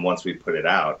 but then once we put it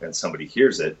out and somebody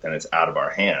hears it, then it's out of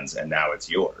our hands and now it's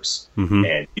yours.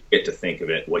 And you get to think of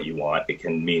it what you want. It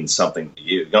can mean something to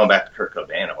you. Going back to Kurt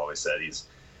Cobain, I've always said he's,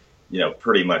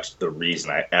 pretty much the reason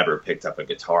I ever picked up a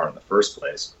guitar in the first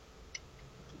place.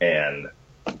 And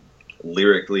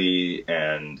lyrically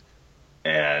and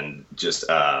just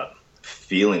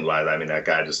feeling wise, I mean, that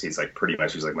guy he's like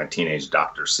my teenage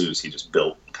Dr. Seuss. He just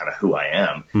built kind of who I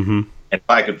am. And if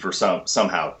I could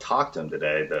somehow talk to him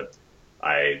today, that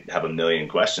I have a million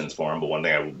questions for him, but one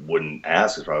thing I wouldn't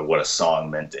ask is probably what a song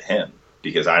meant to him.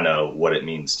 because I know what it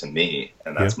means to me,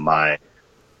 and that's my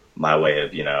way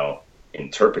of,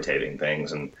 interpreting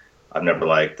things. And I've never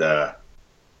liked,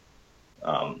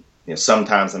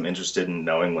 sometimes I'm interested in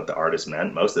knowing what the artist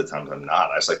meant. Most of the times I'm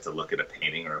not. I just like to look at a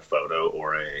painting or a photo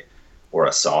or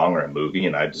a song or a movie,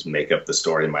 and I just make up the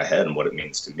story in my head and what it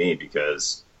means to me,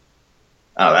 because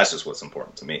that's just what's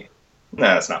important to me.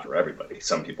 Nah, it's not for everybody.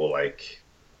 Some people like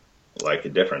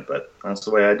it different, but that's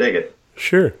the way I dig it.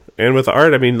 Sure. And with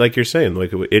art, I mean, like you're saying,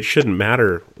 like it shouldn't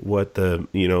matter what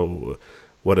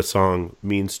what a song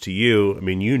means to you. I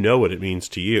mean, you know what it means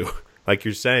to you, like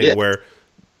you're saying,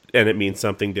 and it means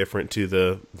something different to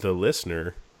the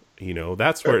listener.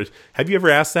 That's where. Have you ever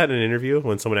asked that in an interview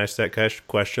when someone asks that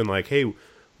question, like, "Hey,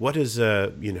 what does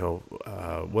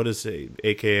what does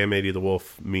AKA Eddie the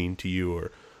Wolf mean to you?"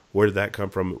 Or where did that come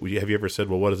from? Have you ever said,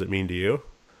 "Well, what does it mean to you?"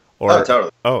 Or,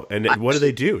 totally. Oh, and what do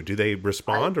they do? Do they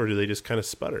respond, or do they just kind of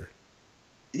sputter?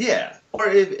 Yeah, or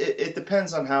it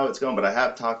depends on how it's going. But I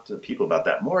have talked to people about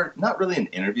that more, not really in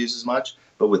interviews as much,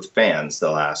 but with fans,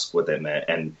 they'll ask what they meant.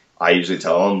 And I usually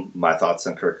tell them my thoughts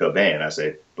on Kurt Cobain. I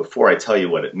say, before I tell you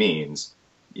what it means,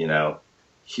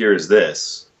 here's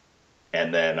this.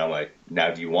 And then I'm like,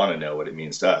 now do you want to know what it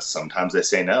means to us? Sometimes they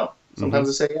say no. Sometimes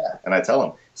they say yeah. And I tell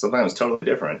them. Sometimes it's totally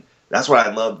different. That's what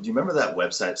I love. Do you remember that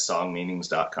website,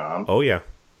 songmeanings.com? Oh, yeah.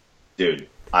 Dude,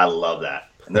 I love that.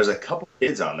 And there's a couple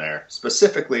kids on there,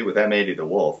 specifically with M80 the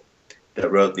Wolf,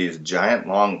 that wrote these giant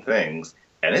long things,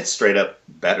 and it's straight up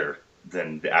better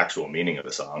than the actual meaning of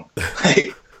the song.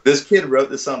 Like, this kid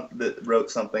wrote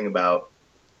something about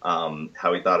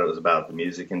how he thought it was about the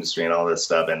music industry and all this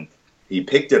stuff, and he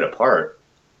picked it apart,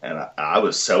 and I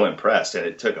was so impressed, and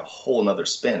it took a whole nother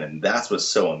spin, and that's what's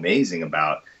so amazing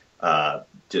about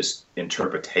just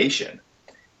interpretation.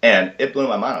 And it blew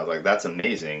my mind. I was like, that's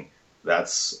amazing.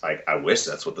 That's like, I wish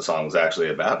that's what the song was actually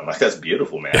about. I'm like, that's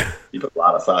beautiful, man. You put a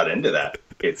lot of thought into that.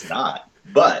 It's not,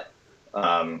 but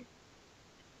that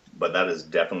is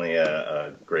definitely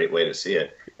a great way to see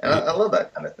it. And I love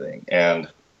that kind of thing. And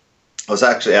I was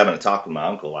actually having a talk with my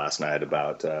uncle last night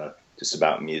about just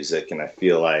about music. And I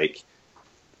feel like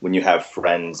when you have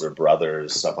friends or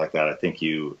brothers, stuff like that, I think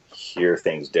you hear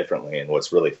things differently. And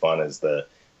what's really fun is the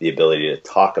ability to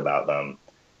talk about them.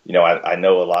 I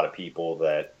know a lot of people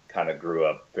that kind of grew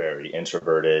up very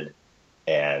introverted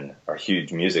and are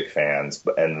huge music fans,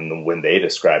 and when they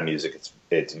describe music,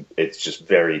 it's just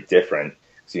very different.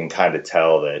 So you can kind of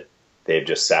tell that they've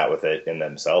just sat with it in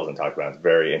themselves and talked about it. It's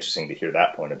very interesting to hear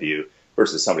that point of view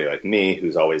versus somebody like me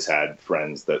who's always had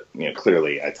friends that,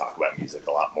 clearly I talk about music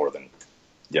a lot more than,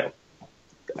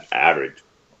 average,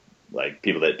 like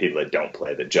people that don't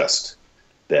play,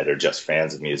 that are just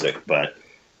fans of music. But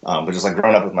just like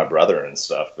growing up with my brother and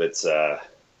stuff, it's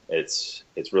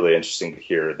really interesting to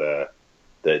hear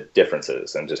the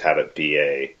differences and just have it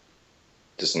be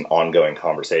just an ongoing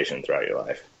conversation throughout your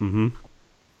life. Mm-hmm.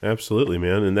 Absolutely,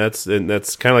 man. And that's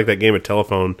kind of like that game of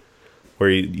telephone where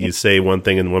you say one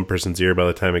thing in one person's ear, by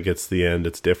the time it gets to the end,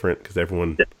 it's different because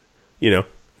everyone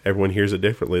hears it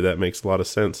differently. That makes a lot of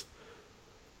sense.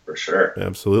 For sure.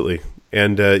 Absolutely.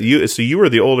 And you were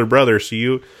the older brother, so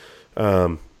you,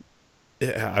 I've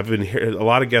been hearing a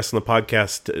lot of guests on the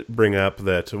podcast bring up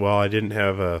that, well, I didn't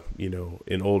have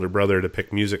an older brother to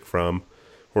pick music from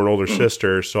or an older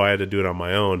sister, so I had to do it on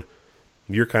my own.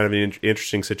 You're kind of in an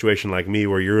interesting situation like me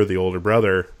where you're the older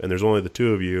brother and there's only the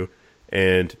two of you,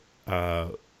 and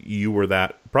you were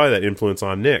probably that influence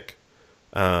on Nick.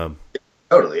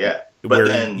 Totally, yeah. But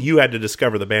then you had to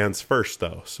discover the bands first,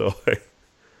 though. So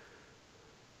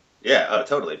yeah,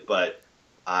 totally. But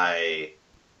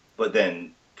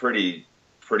then pretty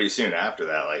soon after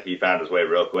that, like, he found his way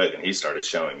real quick and he started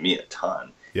showing me a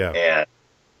ton. Yeah. And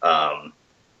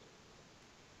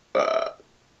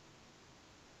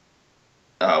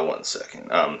one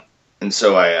second. And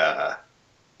so I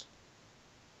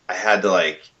had to,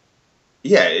 like,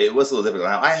 yeah, it was a little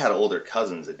difficult. Now, I had older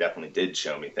cousins that definitely did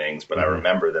show me things, but I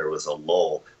remember there was a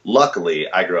lull.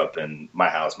 Luckily, I grew up in my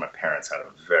house. My parents had a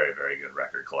very, very good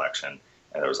record collection,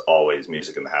 and there was always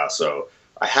music in the house. So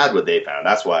I had what they found.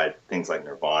 That's why things like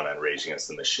Nirvana and Rage Against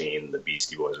the Machine, the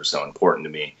Beastie Boys were so important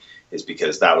to me, is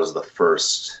because those were the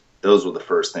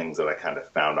first things that I kind of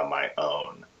found on my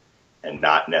own, and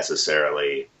not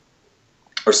necessarily,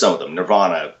 or some of them.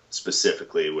 Nirvana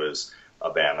specifically was a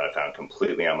band that I found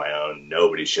completely on my own.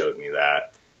 Nobody showed me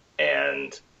that,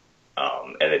 and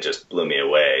it just blew me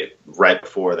away. Right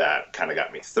before that, kind of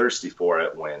got me thirsty for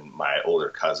it when my older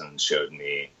cousin showed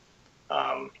me,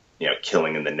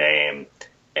 Killing in the Name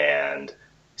and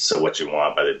So What You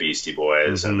Want by the Beastie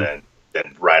Boys, and then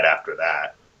right after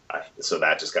that, so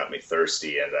that just got me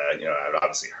thirsty. And I'd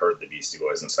obviously heard the Beastie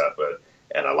Boys and stuff, but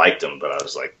and I liked them, but I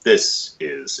was like, this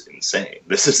is insane.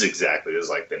 This is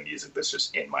like the music that's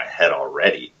just in my head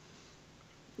already.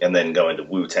 And then going to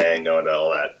Wu-Tang, going to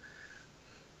all that,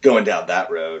 going down that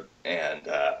road, and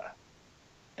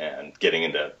getting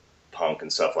into punk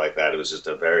and stuff like that. It was just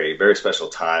a very, very special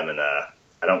time. And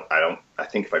I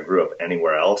think if I grew up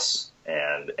anywhere else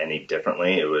and any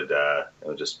differently,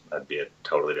 I'd be a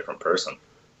totally different person.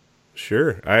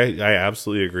 Sure. I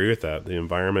absolutely agree with that. The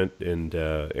environment and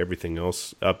everything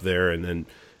else up there. And then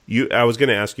I was going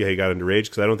to ask you how you got into Rage,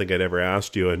 because I don't think I'd ever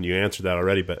asked you, and you answered that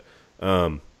already. But,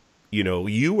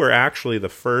 you were actually the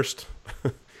first.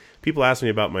 People ask me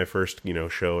about my first,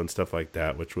 show and stuff like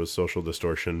that, which was Social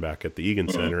Distortion back at the Egan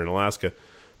Center in Alaska.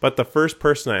 But the first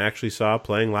person I actually saw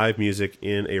playing live music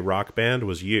in a rock band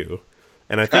was you.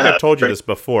 And I think I've told you this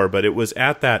before, but it was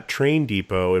at that train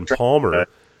depot in Palmer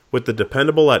with the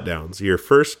Dependable Letdowns. Your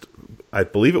first, I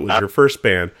believe it was your first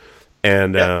band,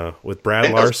 and with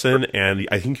Brad Larson, and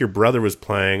I think your brother was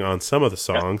playing on some of the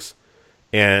songs.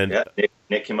 And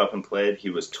Nick came up and played. He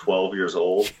was 12 years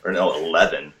old, or no,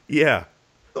 11. Yeah.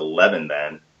 11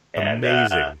 then. And,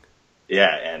 amazing. We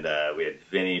had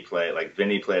Vinny play, like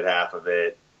Vinny played half of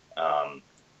it.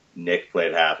 Nick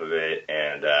played half of it.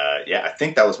 And, I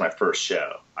think that was my first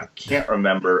show. I can't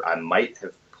remember. I might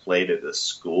have played at the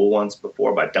school once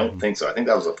before, but I don't think so. I think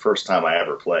that was the first time I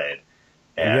ever played.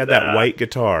 And you had that white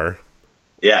guitar.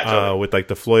 Yeah. Totally. With like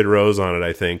the Floyd Rose on it,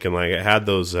 I think. And like it had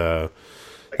those, that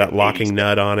locking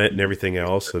nut on it and everything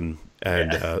else. And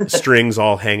strings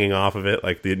all hanging off of it.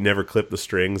 Like they'd never clip the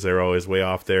strings. They were always way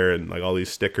off there, and like all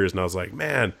these stickers. And I was like,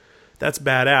 man, that's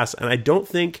badass. And I don't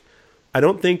think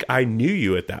I knew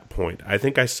you at that point. I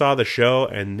think I saw the show,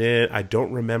 and then I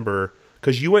don't remember,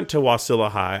 because you went to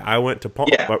Wasilla High. I went to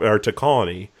to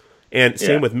Colony, and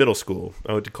same with middle school.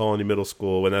 I went to Colony Middle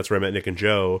School, and that's where I met Nick and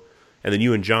Joe. And then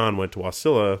you and John went to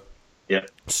Wasilla. Yeah.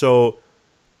 So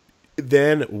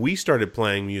then we started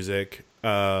playing music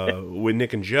with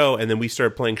Nick and Joe, and then we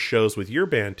started playing shows with your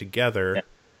band together,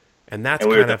 and that's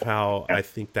kind of how I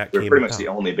think that came about. We were pretty much the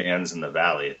only bands in the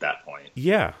Valley at that point.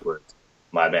 Yeah.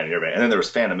 My band and your band. And then there was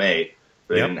Phantom 8,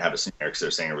 but they didn't have a singer because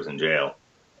their singer was in jail.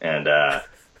 And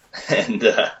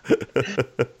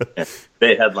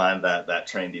they headlined that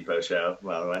Train Depot show,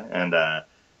 by the way. And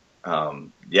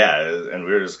and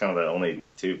we were just kind of the only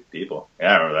two people.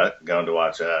 Yeah, I remember that, going to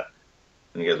watch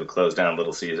when you guys would close down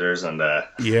Little Caesars, and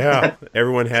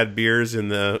everyone had beers in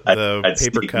the I'd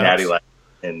paper cups, Natty Light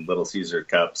in Little Caesar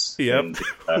cups. Yep,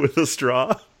 and, with a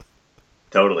straw.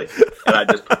 Totally. And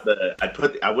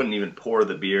I wouldn't even pour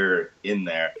the beer in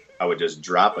there. I would just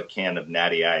drop a can of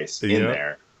Natty Ice in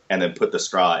there, and then put the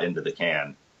straw into the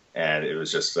can, and it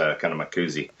was just kind of my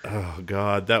koozie. Oh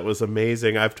God, that was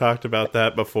amazing. I've talked about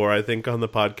that before, I think, on the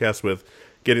podcast, with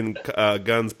getting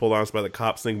guns pulled on us by the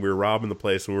cops, thinking we were robbing the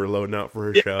place when we were loading out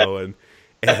for a show.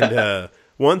 And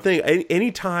one thing,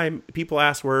 anytime people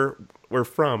ask where we're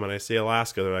from, and I say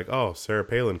Alaska, they're like, "Oh, Sarah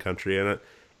Palin country." And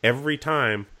every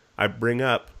time I bring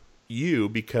up you,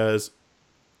 because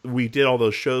we did all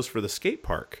those shows for the skate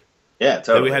park. Yeah,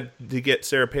 totally. And we had to get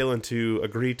Sarah Palin to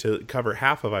agree to cover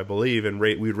half of, I believe, and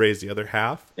we'd raise the other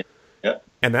half. Yeah.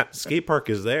 And that skate park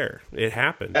is there. It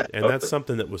happened. Yeah, and totally. That's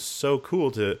something that was so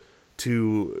cool to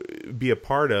be a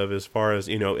part of, as far as,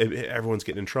 everyone's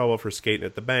getting in trouble for skating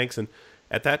at the banks. And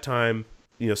at that time,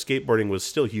 skateboarding was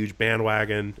still huge.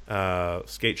 Bandwagon,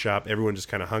 skate shop, everyone just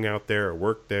kind of hung out there or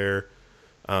worked there.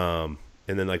 And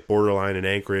then like Borderline and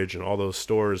Anchorage and all those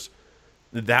stores,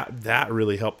 that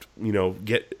really helped,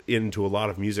 get into a lot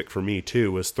of music for me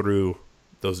too, was through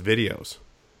those videos.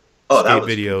 Oh,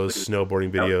 skate videos,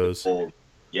 snowboarding videos.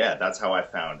 Yeah, that's how I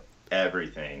found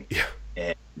everything. Yeah.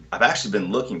 And I've actually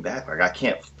been looking back, like I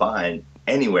can't find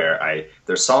anywhere.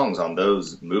 There's songs on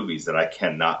those movies that I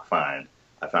cannot find.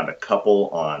 I found a couple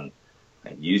on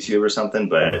YouTube or something,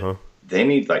 but they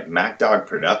need, like, Mac Dog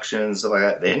Productions, stuff like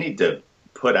that. They need to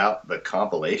put out the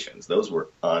compilations. Those were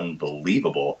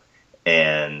unbelievable.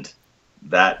 And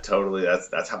that's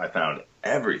how I found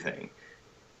everything.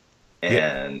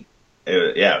 And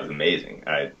it was amazing.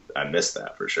 I missed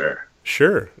that for sure.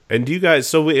 Sure. And do you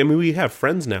guys, we have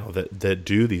friends now that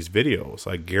do these videos,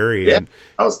 like Gary. Yeah, and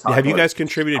have you guys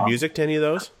contributed music to any of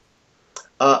those?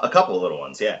 A couple of little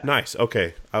ones, yeah. Nice.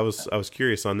 Okay. I was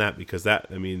curious on that, because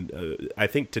I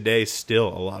think today still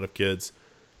a lot of kids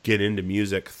get into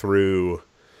music through,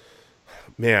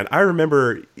 man, I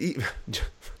remember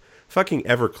fucking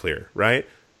Everclear, right?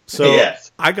 So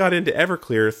yes. I got into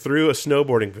Everclear through a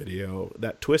snowboarding video,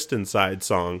 that Twist Inside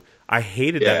song. I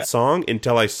hated that song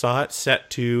until I saw it set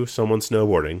to someone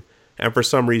snowboarding, and for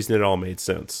some reason it all made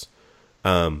sense.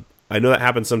 I know that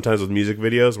happens sometimes with music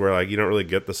videos where like you don't really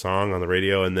get the song on the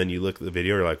radio, and then you look at the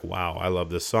video, you're like, wow, I love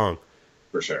this song.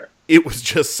 For sure. It was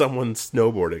just someone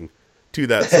snowboarding to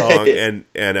that song,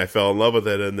 and I fell in love with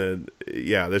it, and then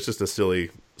that's just a silly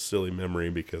memory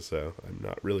because I'm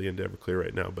not really into Everclear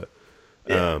right now, but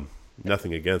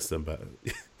nothing against them, but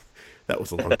that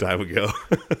was a long time ago.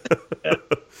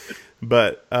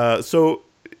 But so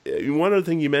one other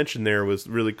thing you mentioned there was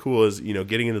really cool is,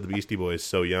 getting into the Beastie Boys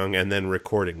so young and then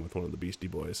recording with one of the Beastie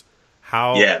Boys.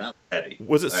 How that was petty.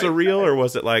 Was it surreal, or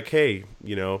was it like, hey,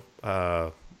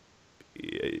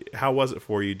 how was it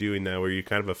for you doing that? Were you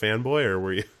kind of a fanboy, or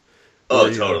were you?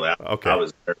 Totally. Okay. I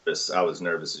was nervous. I was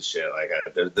nervous as shit. Like,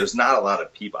 there's not a lot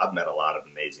of people. I've met a lot of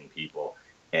amazing people,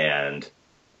 and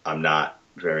I'm not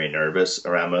very nervous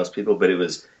around most people. But it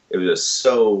was just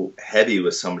so heavy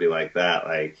with somebody like that,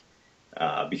 like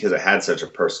because I had such a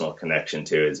personal connection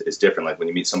to it. It's different. Like when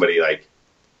you meet somebody like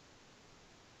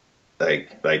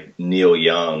Neil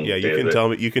Young. Yeah,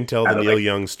 you can tell the Neil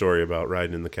Young story about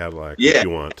riding in the Cadillac if you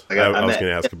want. Like, I was going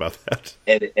to ask about that.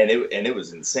 And it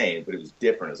was insane, but it was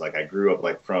different. It's like I grew up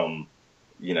like from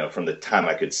the time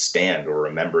I could stand or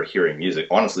remember hearing music.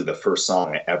 Honestly, the first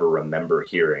song I ever remember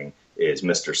hearing is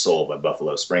Mr. Soul by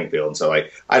Buffalo Springfield. And so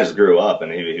like I just grew up,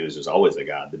 and he was just always a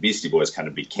god. The Beastie Boys kind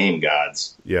of became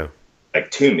gods. Yeah.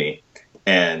 Like to me.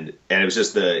 And it was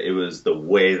just the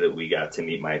way that we got to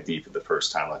meet Mike D for the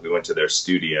first time. Like we went to their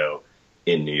studio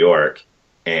in New York,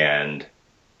 and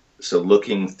so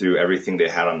looking through everything they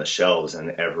had on the shelves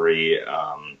and every,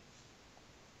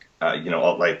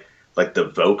 like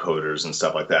the vocoders and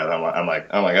stuff like that. I'm like,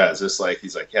 oh my God, is this like?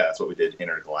 He's like, yeah, that's what we did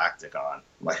Intergalactic on.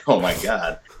 I'm like, oh my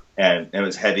God, and it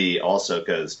was heavy also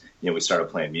because we started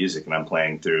playing music, and I'm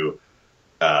playing through,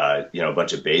 a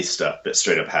bunch of bass stuff that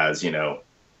straight up has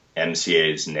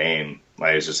MCA's name,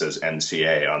 like it just says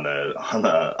MCA on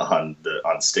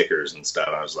stickers and stuff.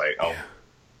 I was like, oh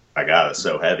my God, it's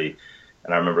so heavy.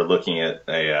 And I remember looking at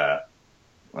a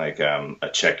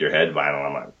Check Your Head vinyl.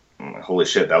 I'm like, holy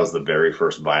shit, that was the very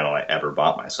first vinyl I ever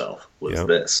bought myself was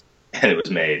this, and it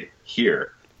was made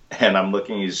here. And I'm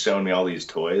looking, he's showing me all these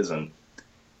toys, and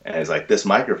he's like, this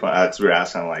microphone. That's what we were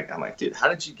asking. I'm like, dude, how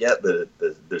did you get the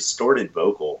distorted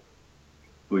vocal?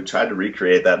 We tried to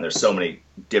recreate that, and there's so many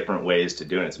different ways to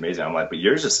do it. It's amazing. I'm like, but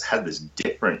yours just had this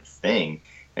different thing.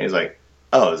 And he's like,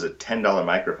 oh, it was a $10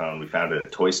 microphone we found at a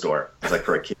toy store. It was like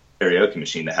for a kid karaoke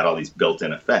machine that had all these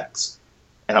built-in effects.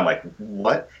 And I'm like,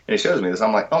 what? And he shows me this.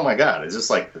 I'm like, oh my God, is this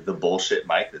like the bullshit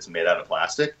mic that's made out of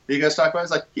plastic that you guys talk about?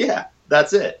 He's like, yeah,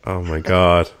 that's it. Oh my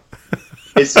God.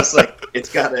 It's just like it's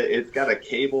got a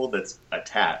cable that's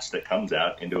attached that comes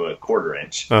out into a 1/4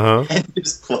 inch, and you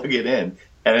just plug it in.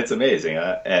 And it's amazing,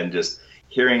 and just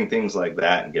hearing things like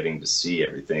that and getting to see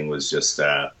everything was just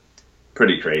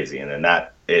pretty crazy. And then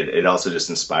that it also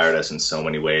just inspired us in so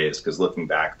many ways, because looking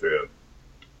back through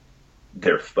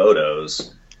their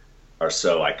photos are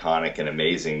so iconic and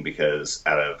amazing, because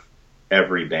out of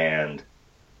every band,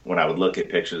 when I would look at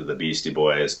pictures of the Beastie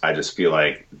Boys, I just feel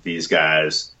like these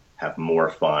guys have more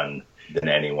fun than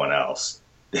anyone else.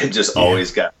 They've just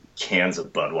always got cans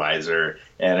of Budweiser,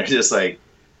 and they're just like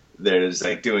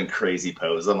doing crazy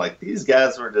poses. I'm like, these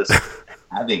guys were just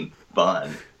having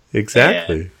fun.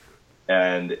 Exactly.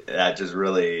 And that just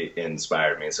really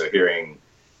inspired me. So hearing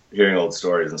old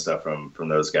stories and stuff from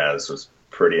those guys was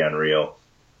pretty unreal.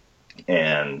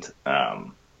 And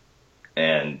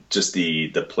just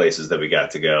the places that we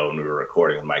got to go when we were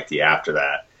recording with Mike D after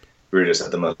that, we were just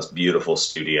at the most beautiful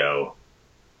studio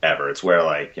ever. It's where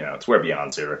it's where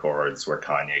Beyonce records, where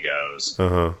Kanye goes.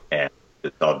 And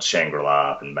it's called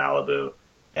Shangri-La up in Malibu,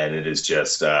 and it is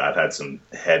just I've had some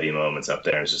heavy moments up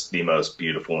there. It's just the most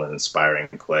beautiful and inspiring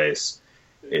place.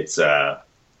 It's like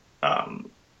the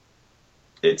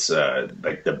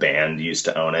band used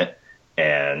to own it,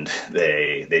 and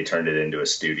they turned it into a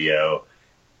studio,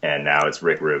 and now it's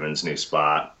Rick Rubin's new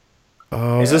spot.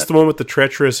 Oh, is this the one with the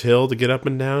treacherous hill to get up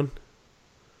and down?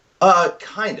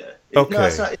 Kinda. Okay. No,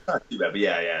 it's not too bad, but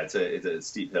yeah, it's a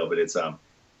steep hill, but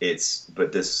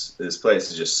but this place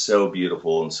is just so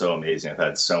beautiful and so amazing. I've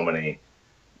had so many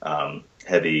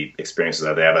heavy experiences.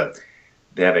 They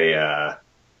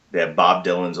have Bob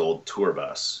Dylan's old tour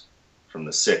bus from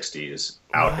the '60s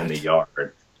out in the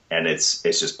yard, and it's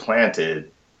just planted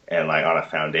and like on a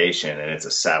foundation, and it's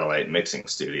a satellite mixing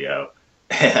studio.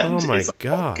 And oh my it's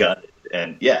God! Gutted.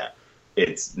 And yeah,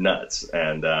 it's nuts,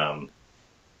 and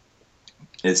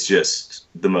it's just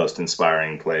the most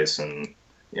inspiring place. And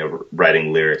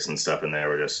writing lyrics and stuff in there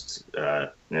were just,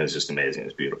 it was just amazing.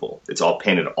 It's beautiful. It's all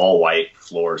painted all white,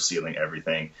 floor, ceiling,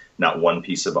 everything. Not one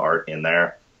piece of art in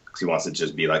there, because he wants it to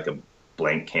just be like a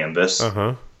blank canvas.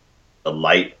 the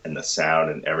light and the sound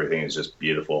and everything is just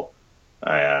beautiful.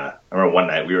 I remember one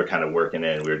night we were kind of working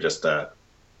in. We were just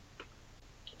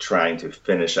trying to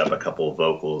finish up a couple of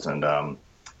vocals, and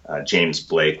James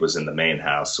Blake was in the main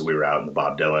house, so we were out in the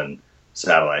Bob Dylan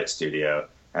satellite studio.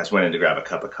 I just went in to grab a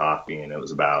cup of coffee, and it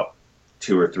was about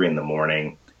 2 or 3 in the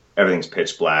morning. Everything's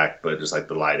pitch black, but just like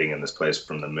the lighting in this place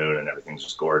from the moon, and everything's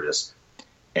just gorgeous.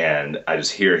 And I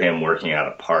just hear him working out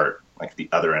a part, like the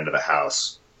other end of the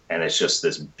house, and it's just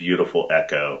this beautiful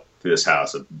echo through this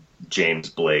house of James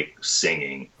Blake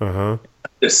singing.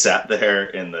 Just sat there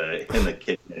in the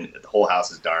kitchen. The whole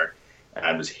house is dark, and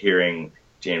I'm just hearing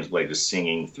James Blake just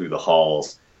singing through the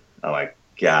halls. I'm like,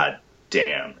 God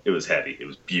damn, it was heavy. It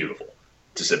was beautiful,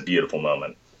 just a beautiful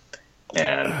moment.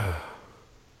 And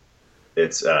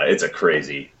it's a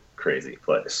crazy, crazy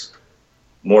place.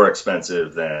 More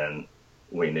expensive than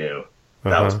we knew.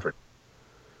 That was pretty.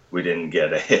 We didn't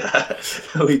get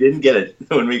it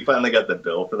when we finally got the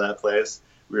bill for that place.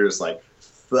 We were just like,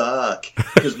 fuck,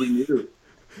 because we knew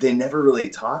they never really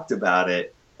talked about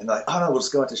it. And they're like, oh no, we'll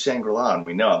just go out to Shangri-La. And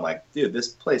we know. I'm like, dude, this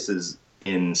place is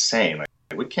insane. Like,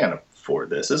 we can't afford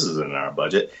this. This isn't in our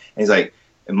budget. And he's like,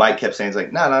 and Mike kept saying, he's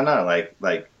like, no.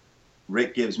 Like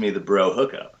Rick gives me the bro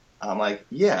hookup. I'm like,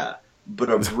 yeah,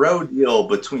 but a bro deal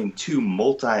between 2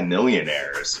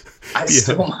 multimillionaires,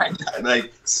 still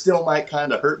might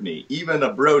kind of hurt me. Even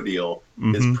a bro deal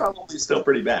is probably still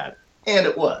pretty bad. And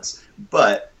it was,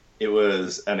 but it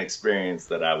was an experience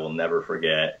that I will never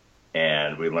forget.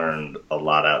 And we learned a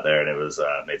lot out there, and it was,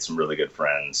 made some really good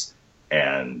friends.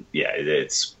 And yeah,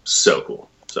 it's so cool.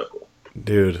 So cool.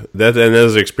 Dude, and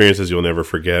those experiences you'll never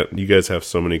forget. You guys have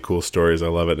so many cool stories. I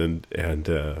love it.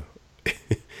 And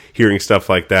hearing stuff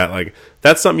like that, like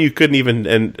that's something you couldn't even,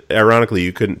 and ironically,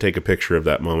 you couldn't take a picture of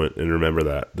that moment and remember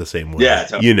that the same way. Yeah,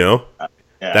 totally.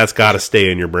 That's got to stay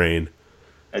in your brain.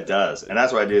 It does, and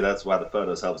that's what I do. That's why the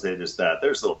photos help. They just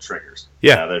there's little triggers.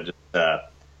 Yeah, they're just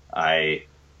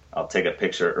I'll take a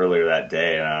picture earlier that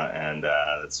day, and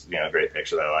it's a great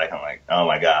picture that I like. I'm like, oh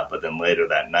my god! But then later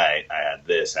that night, I had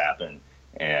this happen,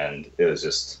 and it was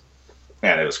just,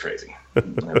 man, it was crazy.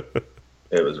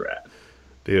 It was rad.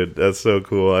 Dude, that's so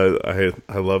cool.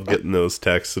 I love getting those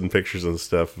texts and pictures and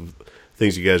stuff of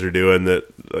things you guys are doing that,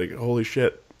 like, holy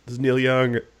shit, this is Neil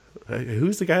Young.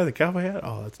 Who's the guy with the cowboy hat?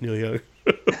 Oh, that's Neil Young.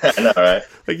 I know, right?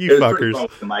 Like, you fuckers.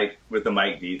 With the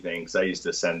Mike D thing, because I used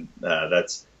to send,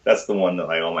 that's the one that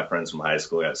like all my friends from high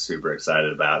school got super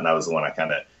excited about, and that was the one I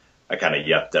kind of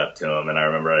yucked up to him. And I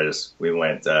remember we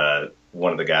went,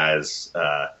 one of the guys,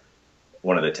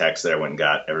 one of the techs there went and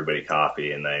got everybody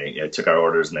coffee, and they took our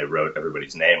orders and they wrote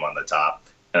everybody's name on the top.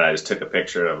 And I just took a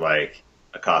picture of like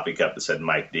a coffee cup that said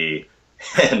Mike D,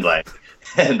 and like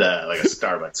a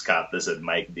Starbucks cup that said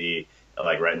Mike D,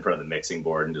 like right in front of the mixing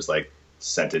board, and just like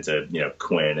sent it to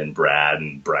Quinn and Brad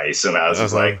and Bryce, and I was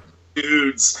just like,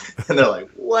 dudes, and they're like,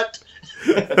 what?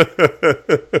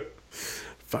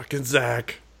 Fucking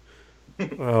Zach.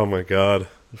 Oh my god.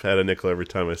 I've had a nickel every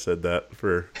time I said that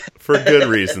for good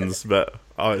reasons, but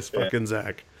always fucking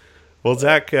Zach. Well,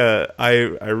 Zach, I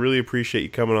really appreciate you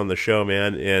coming on the show,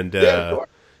 man. And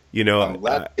I'm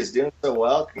glad he's doing so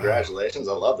well. Congratulations!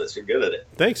 I love this. You're good at it.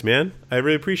 Thanks, man. I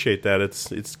really appreciate that.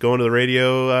 It's going to the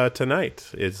radio tonight.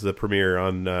 It's the premiere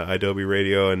on Adobe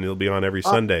Radio, and it'll be on every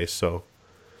Sunday. So,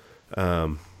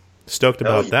 stoked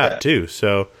about that too.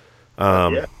 So,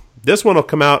 this one will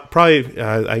come out probably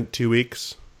I think 2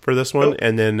 weeks for this one,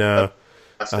 and then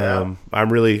I'm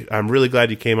really glad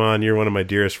you came on. You're one of my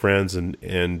dearest friends and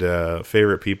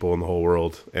favorite people in the whole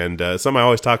world. And something I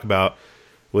always talk about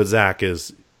with Zach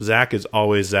is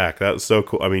always Zach. That's so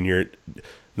cool. I mean, you're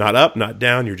not up, not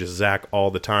down. You're just Zach all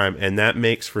the time, and that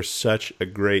makes for such a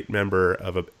great member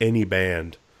of any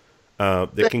band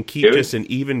that can keep just an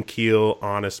even keel,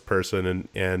 honest person.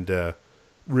 And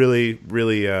really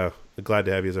glad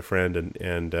to have you as a friend.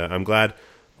 And I'm glad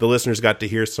the listeners got to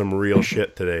hear some real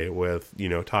shit today with,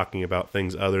 talking about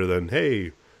things other than,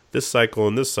 hey, this cycle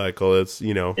and this cycle. It's,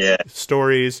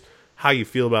 stories, how you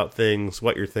feel about things,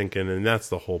 what you're thinking. And that's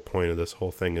the whole point of this whole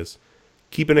thing, is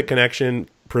keeping a connection,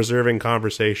 preserving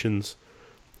conversations,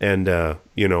 and,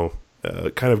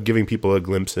 kind of giving people a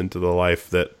glimpse into the life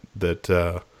that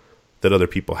other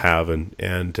people have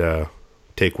and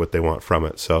take what they want from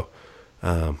it. So,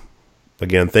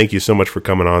 again, thank you so much for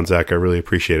coming on, Zach. I really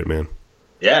appreciate it, man.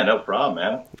 Yeah, no problem,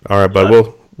 man. All right,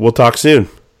 bud. We'll talk soon.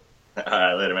 All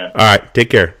right, later, man. All right, take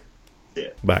care. See ya.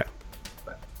 Bye.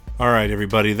 All right,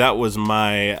 everybody. That was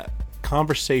my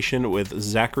conversation with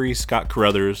Zachary Scott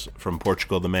Carothers from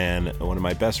Portugal the Man, one of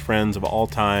my best friends of all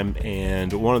time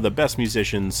and one of the best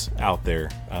musicians out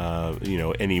there.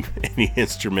 Any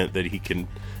instrument that he can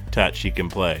touch, he can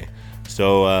play.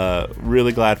 So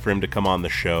really glad for him to come on the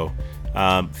show.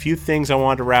 Few things I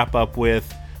wanted to wrap up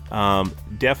with.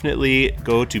 Definitely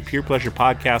go to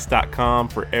purepleasurepodcast.com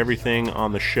for everything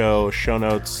on the show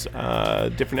notes,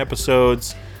 different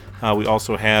episodes. We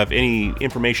also have any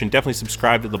information. Definitely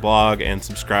subscribe to the blog and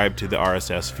subscribe to the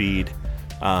RSS feed.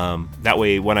 That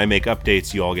way, when I make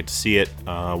updates, you all get to see it.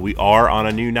 We are on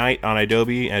a new night on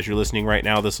Adobe. As you're listening right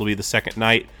now, this will be the second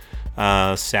night,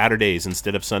 Saturdays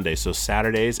instead of Sundays. So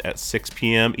Saturdays at 6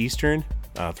 p.m. Eastern,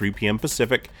 3 p.m.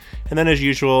 Pacific. And then as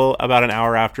usual, about an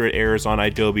hour after it airs on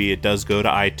Adobe, it does go to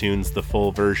iTunes, the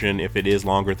full version, if it is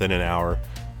longer than an hour.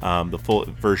 The full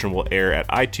version will air at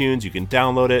iTunes. You can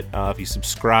download it. If you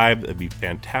subscribe, that'd be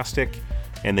fantastic.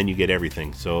 And then you get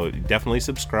everything. So definitely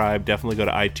subscribe. Definitely go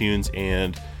to iTunes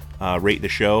and rate the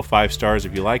show 5 stars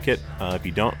if you like it. If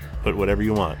you don't, put whatever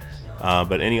you want.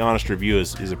 But any honest review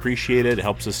is appreciated. It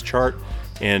helps us chart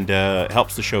and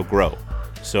helps the show grow.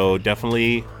 So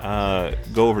definitely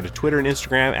go over to Twitter and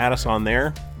Instagram. Add us on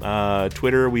there.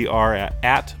 Twitter, we are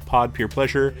at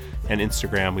PodPurePleasure. And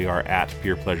Instagram, we are at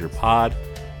PurePleasurePod.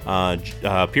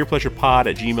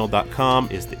 PurePleasurePod@gmail.com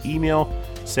is the email.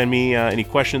 Send me any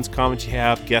questions, comments you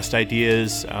have, guest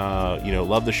ideas.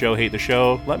 Love the show, hate the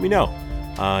show. Let me know.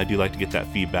 I do like to get that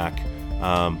feedback.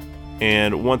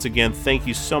 And once again, thank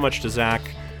you so much to Zach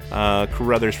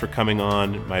Carothers for coming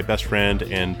on, my best friend,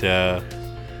 and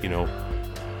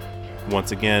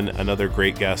once again, another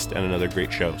great guest and another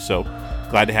great show. So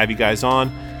glad to have you guys on,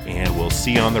 and we'll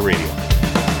see you on the radio.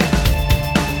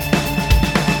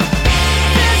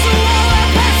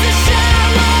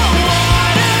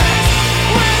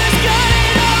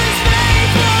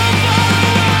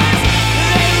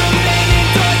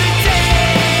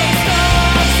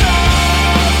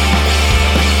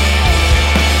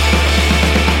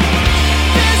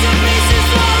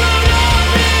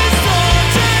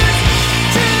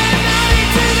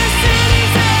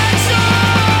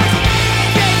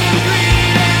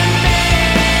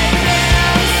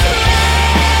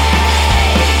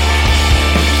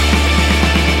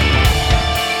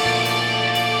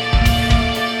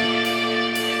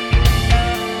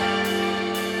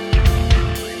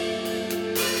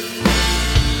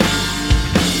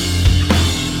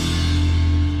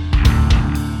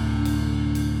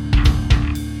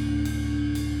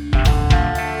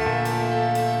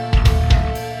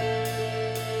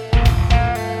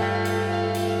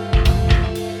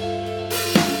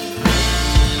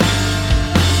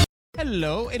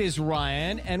 Hello, it is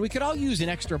Ryan, and we could all use an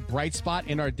extra bright spot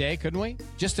in our day, couldn't we?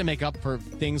 Just to make up for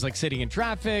things like sitting in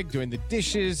traffic, doing the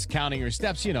dishes, counting your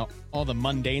steps, all the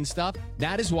mundane stuff.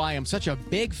 That is why I'm such a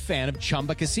big fan of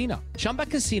Chumba Casino. Chumba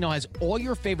Casino has all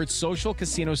your favorite social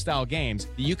casino-style games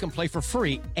that you can play for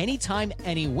free anytime,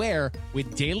 anywhere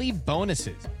with daily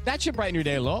bonuses. That should brighten your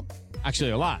day a little.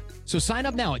 Actually, a lot. So sign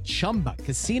up now at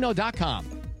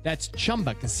ChumbaCasino.com. That's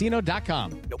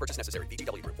ChumbaCasino.com. No purchase necessary.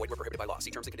 VGW Group. Void where prohibited by law. See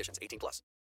terms and conditions. 18+.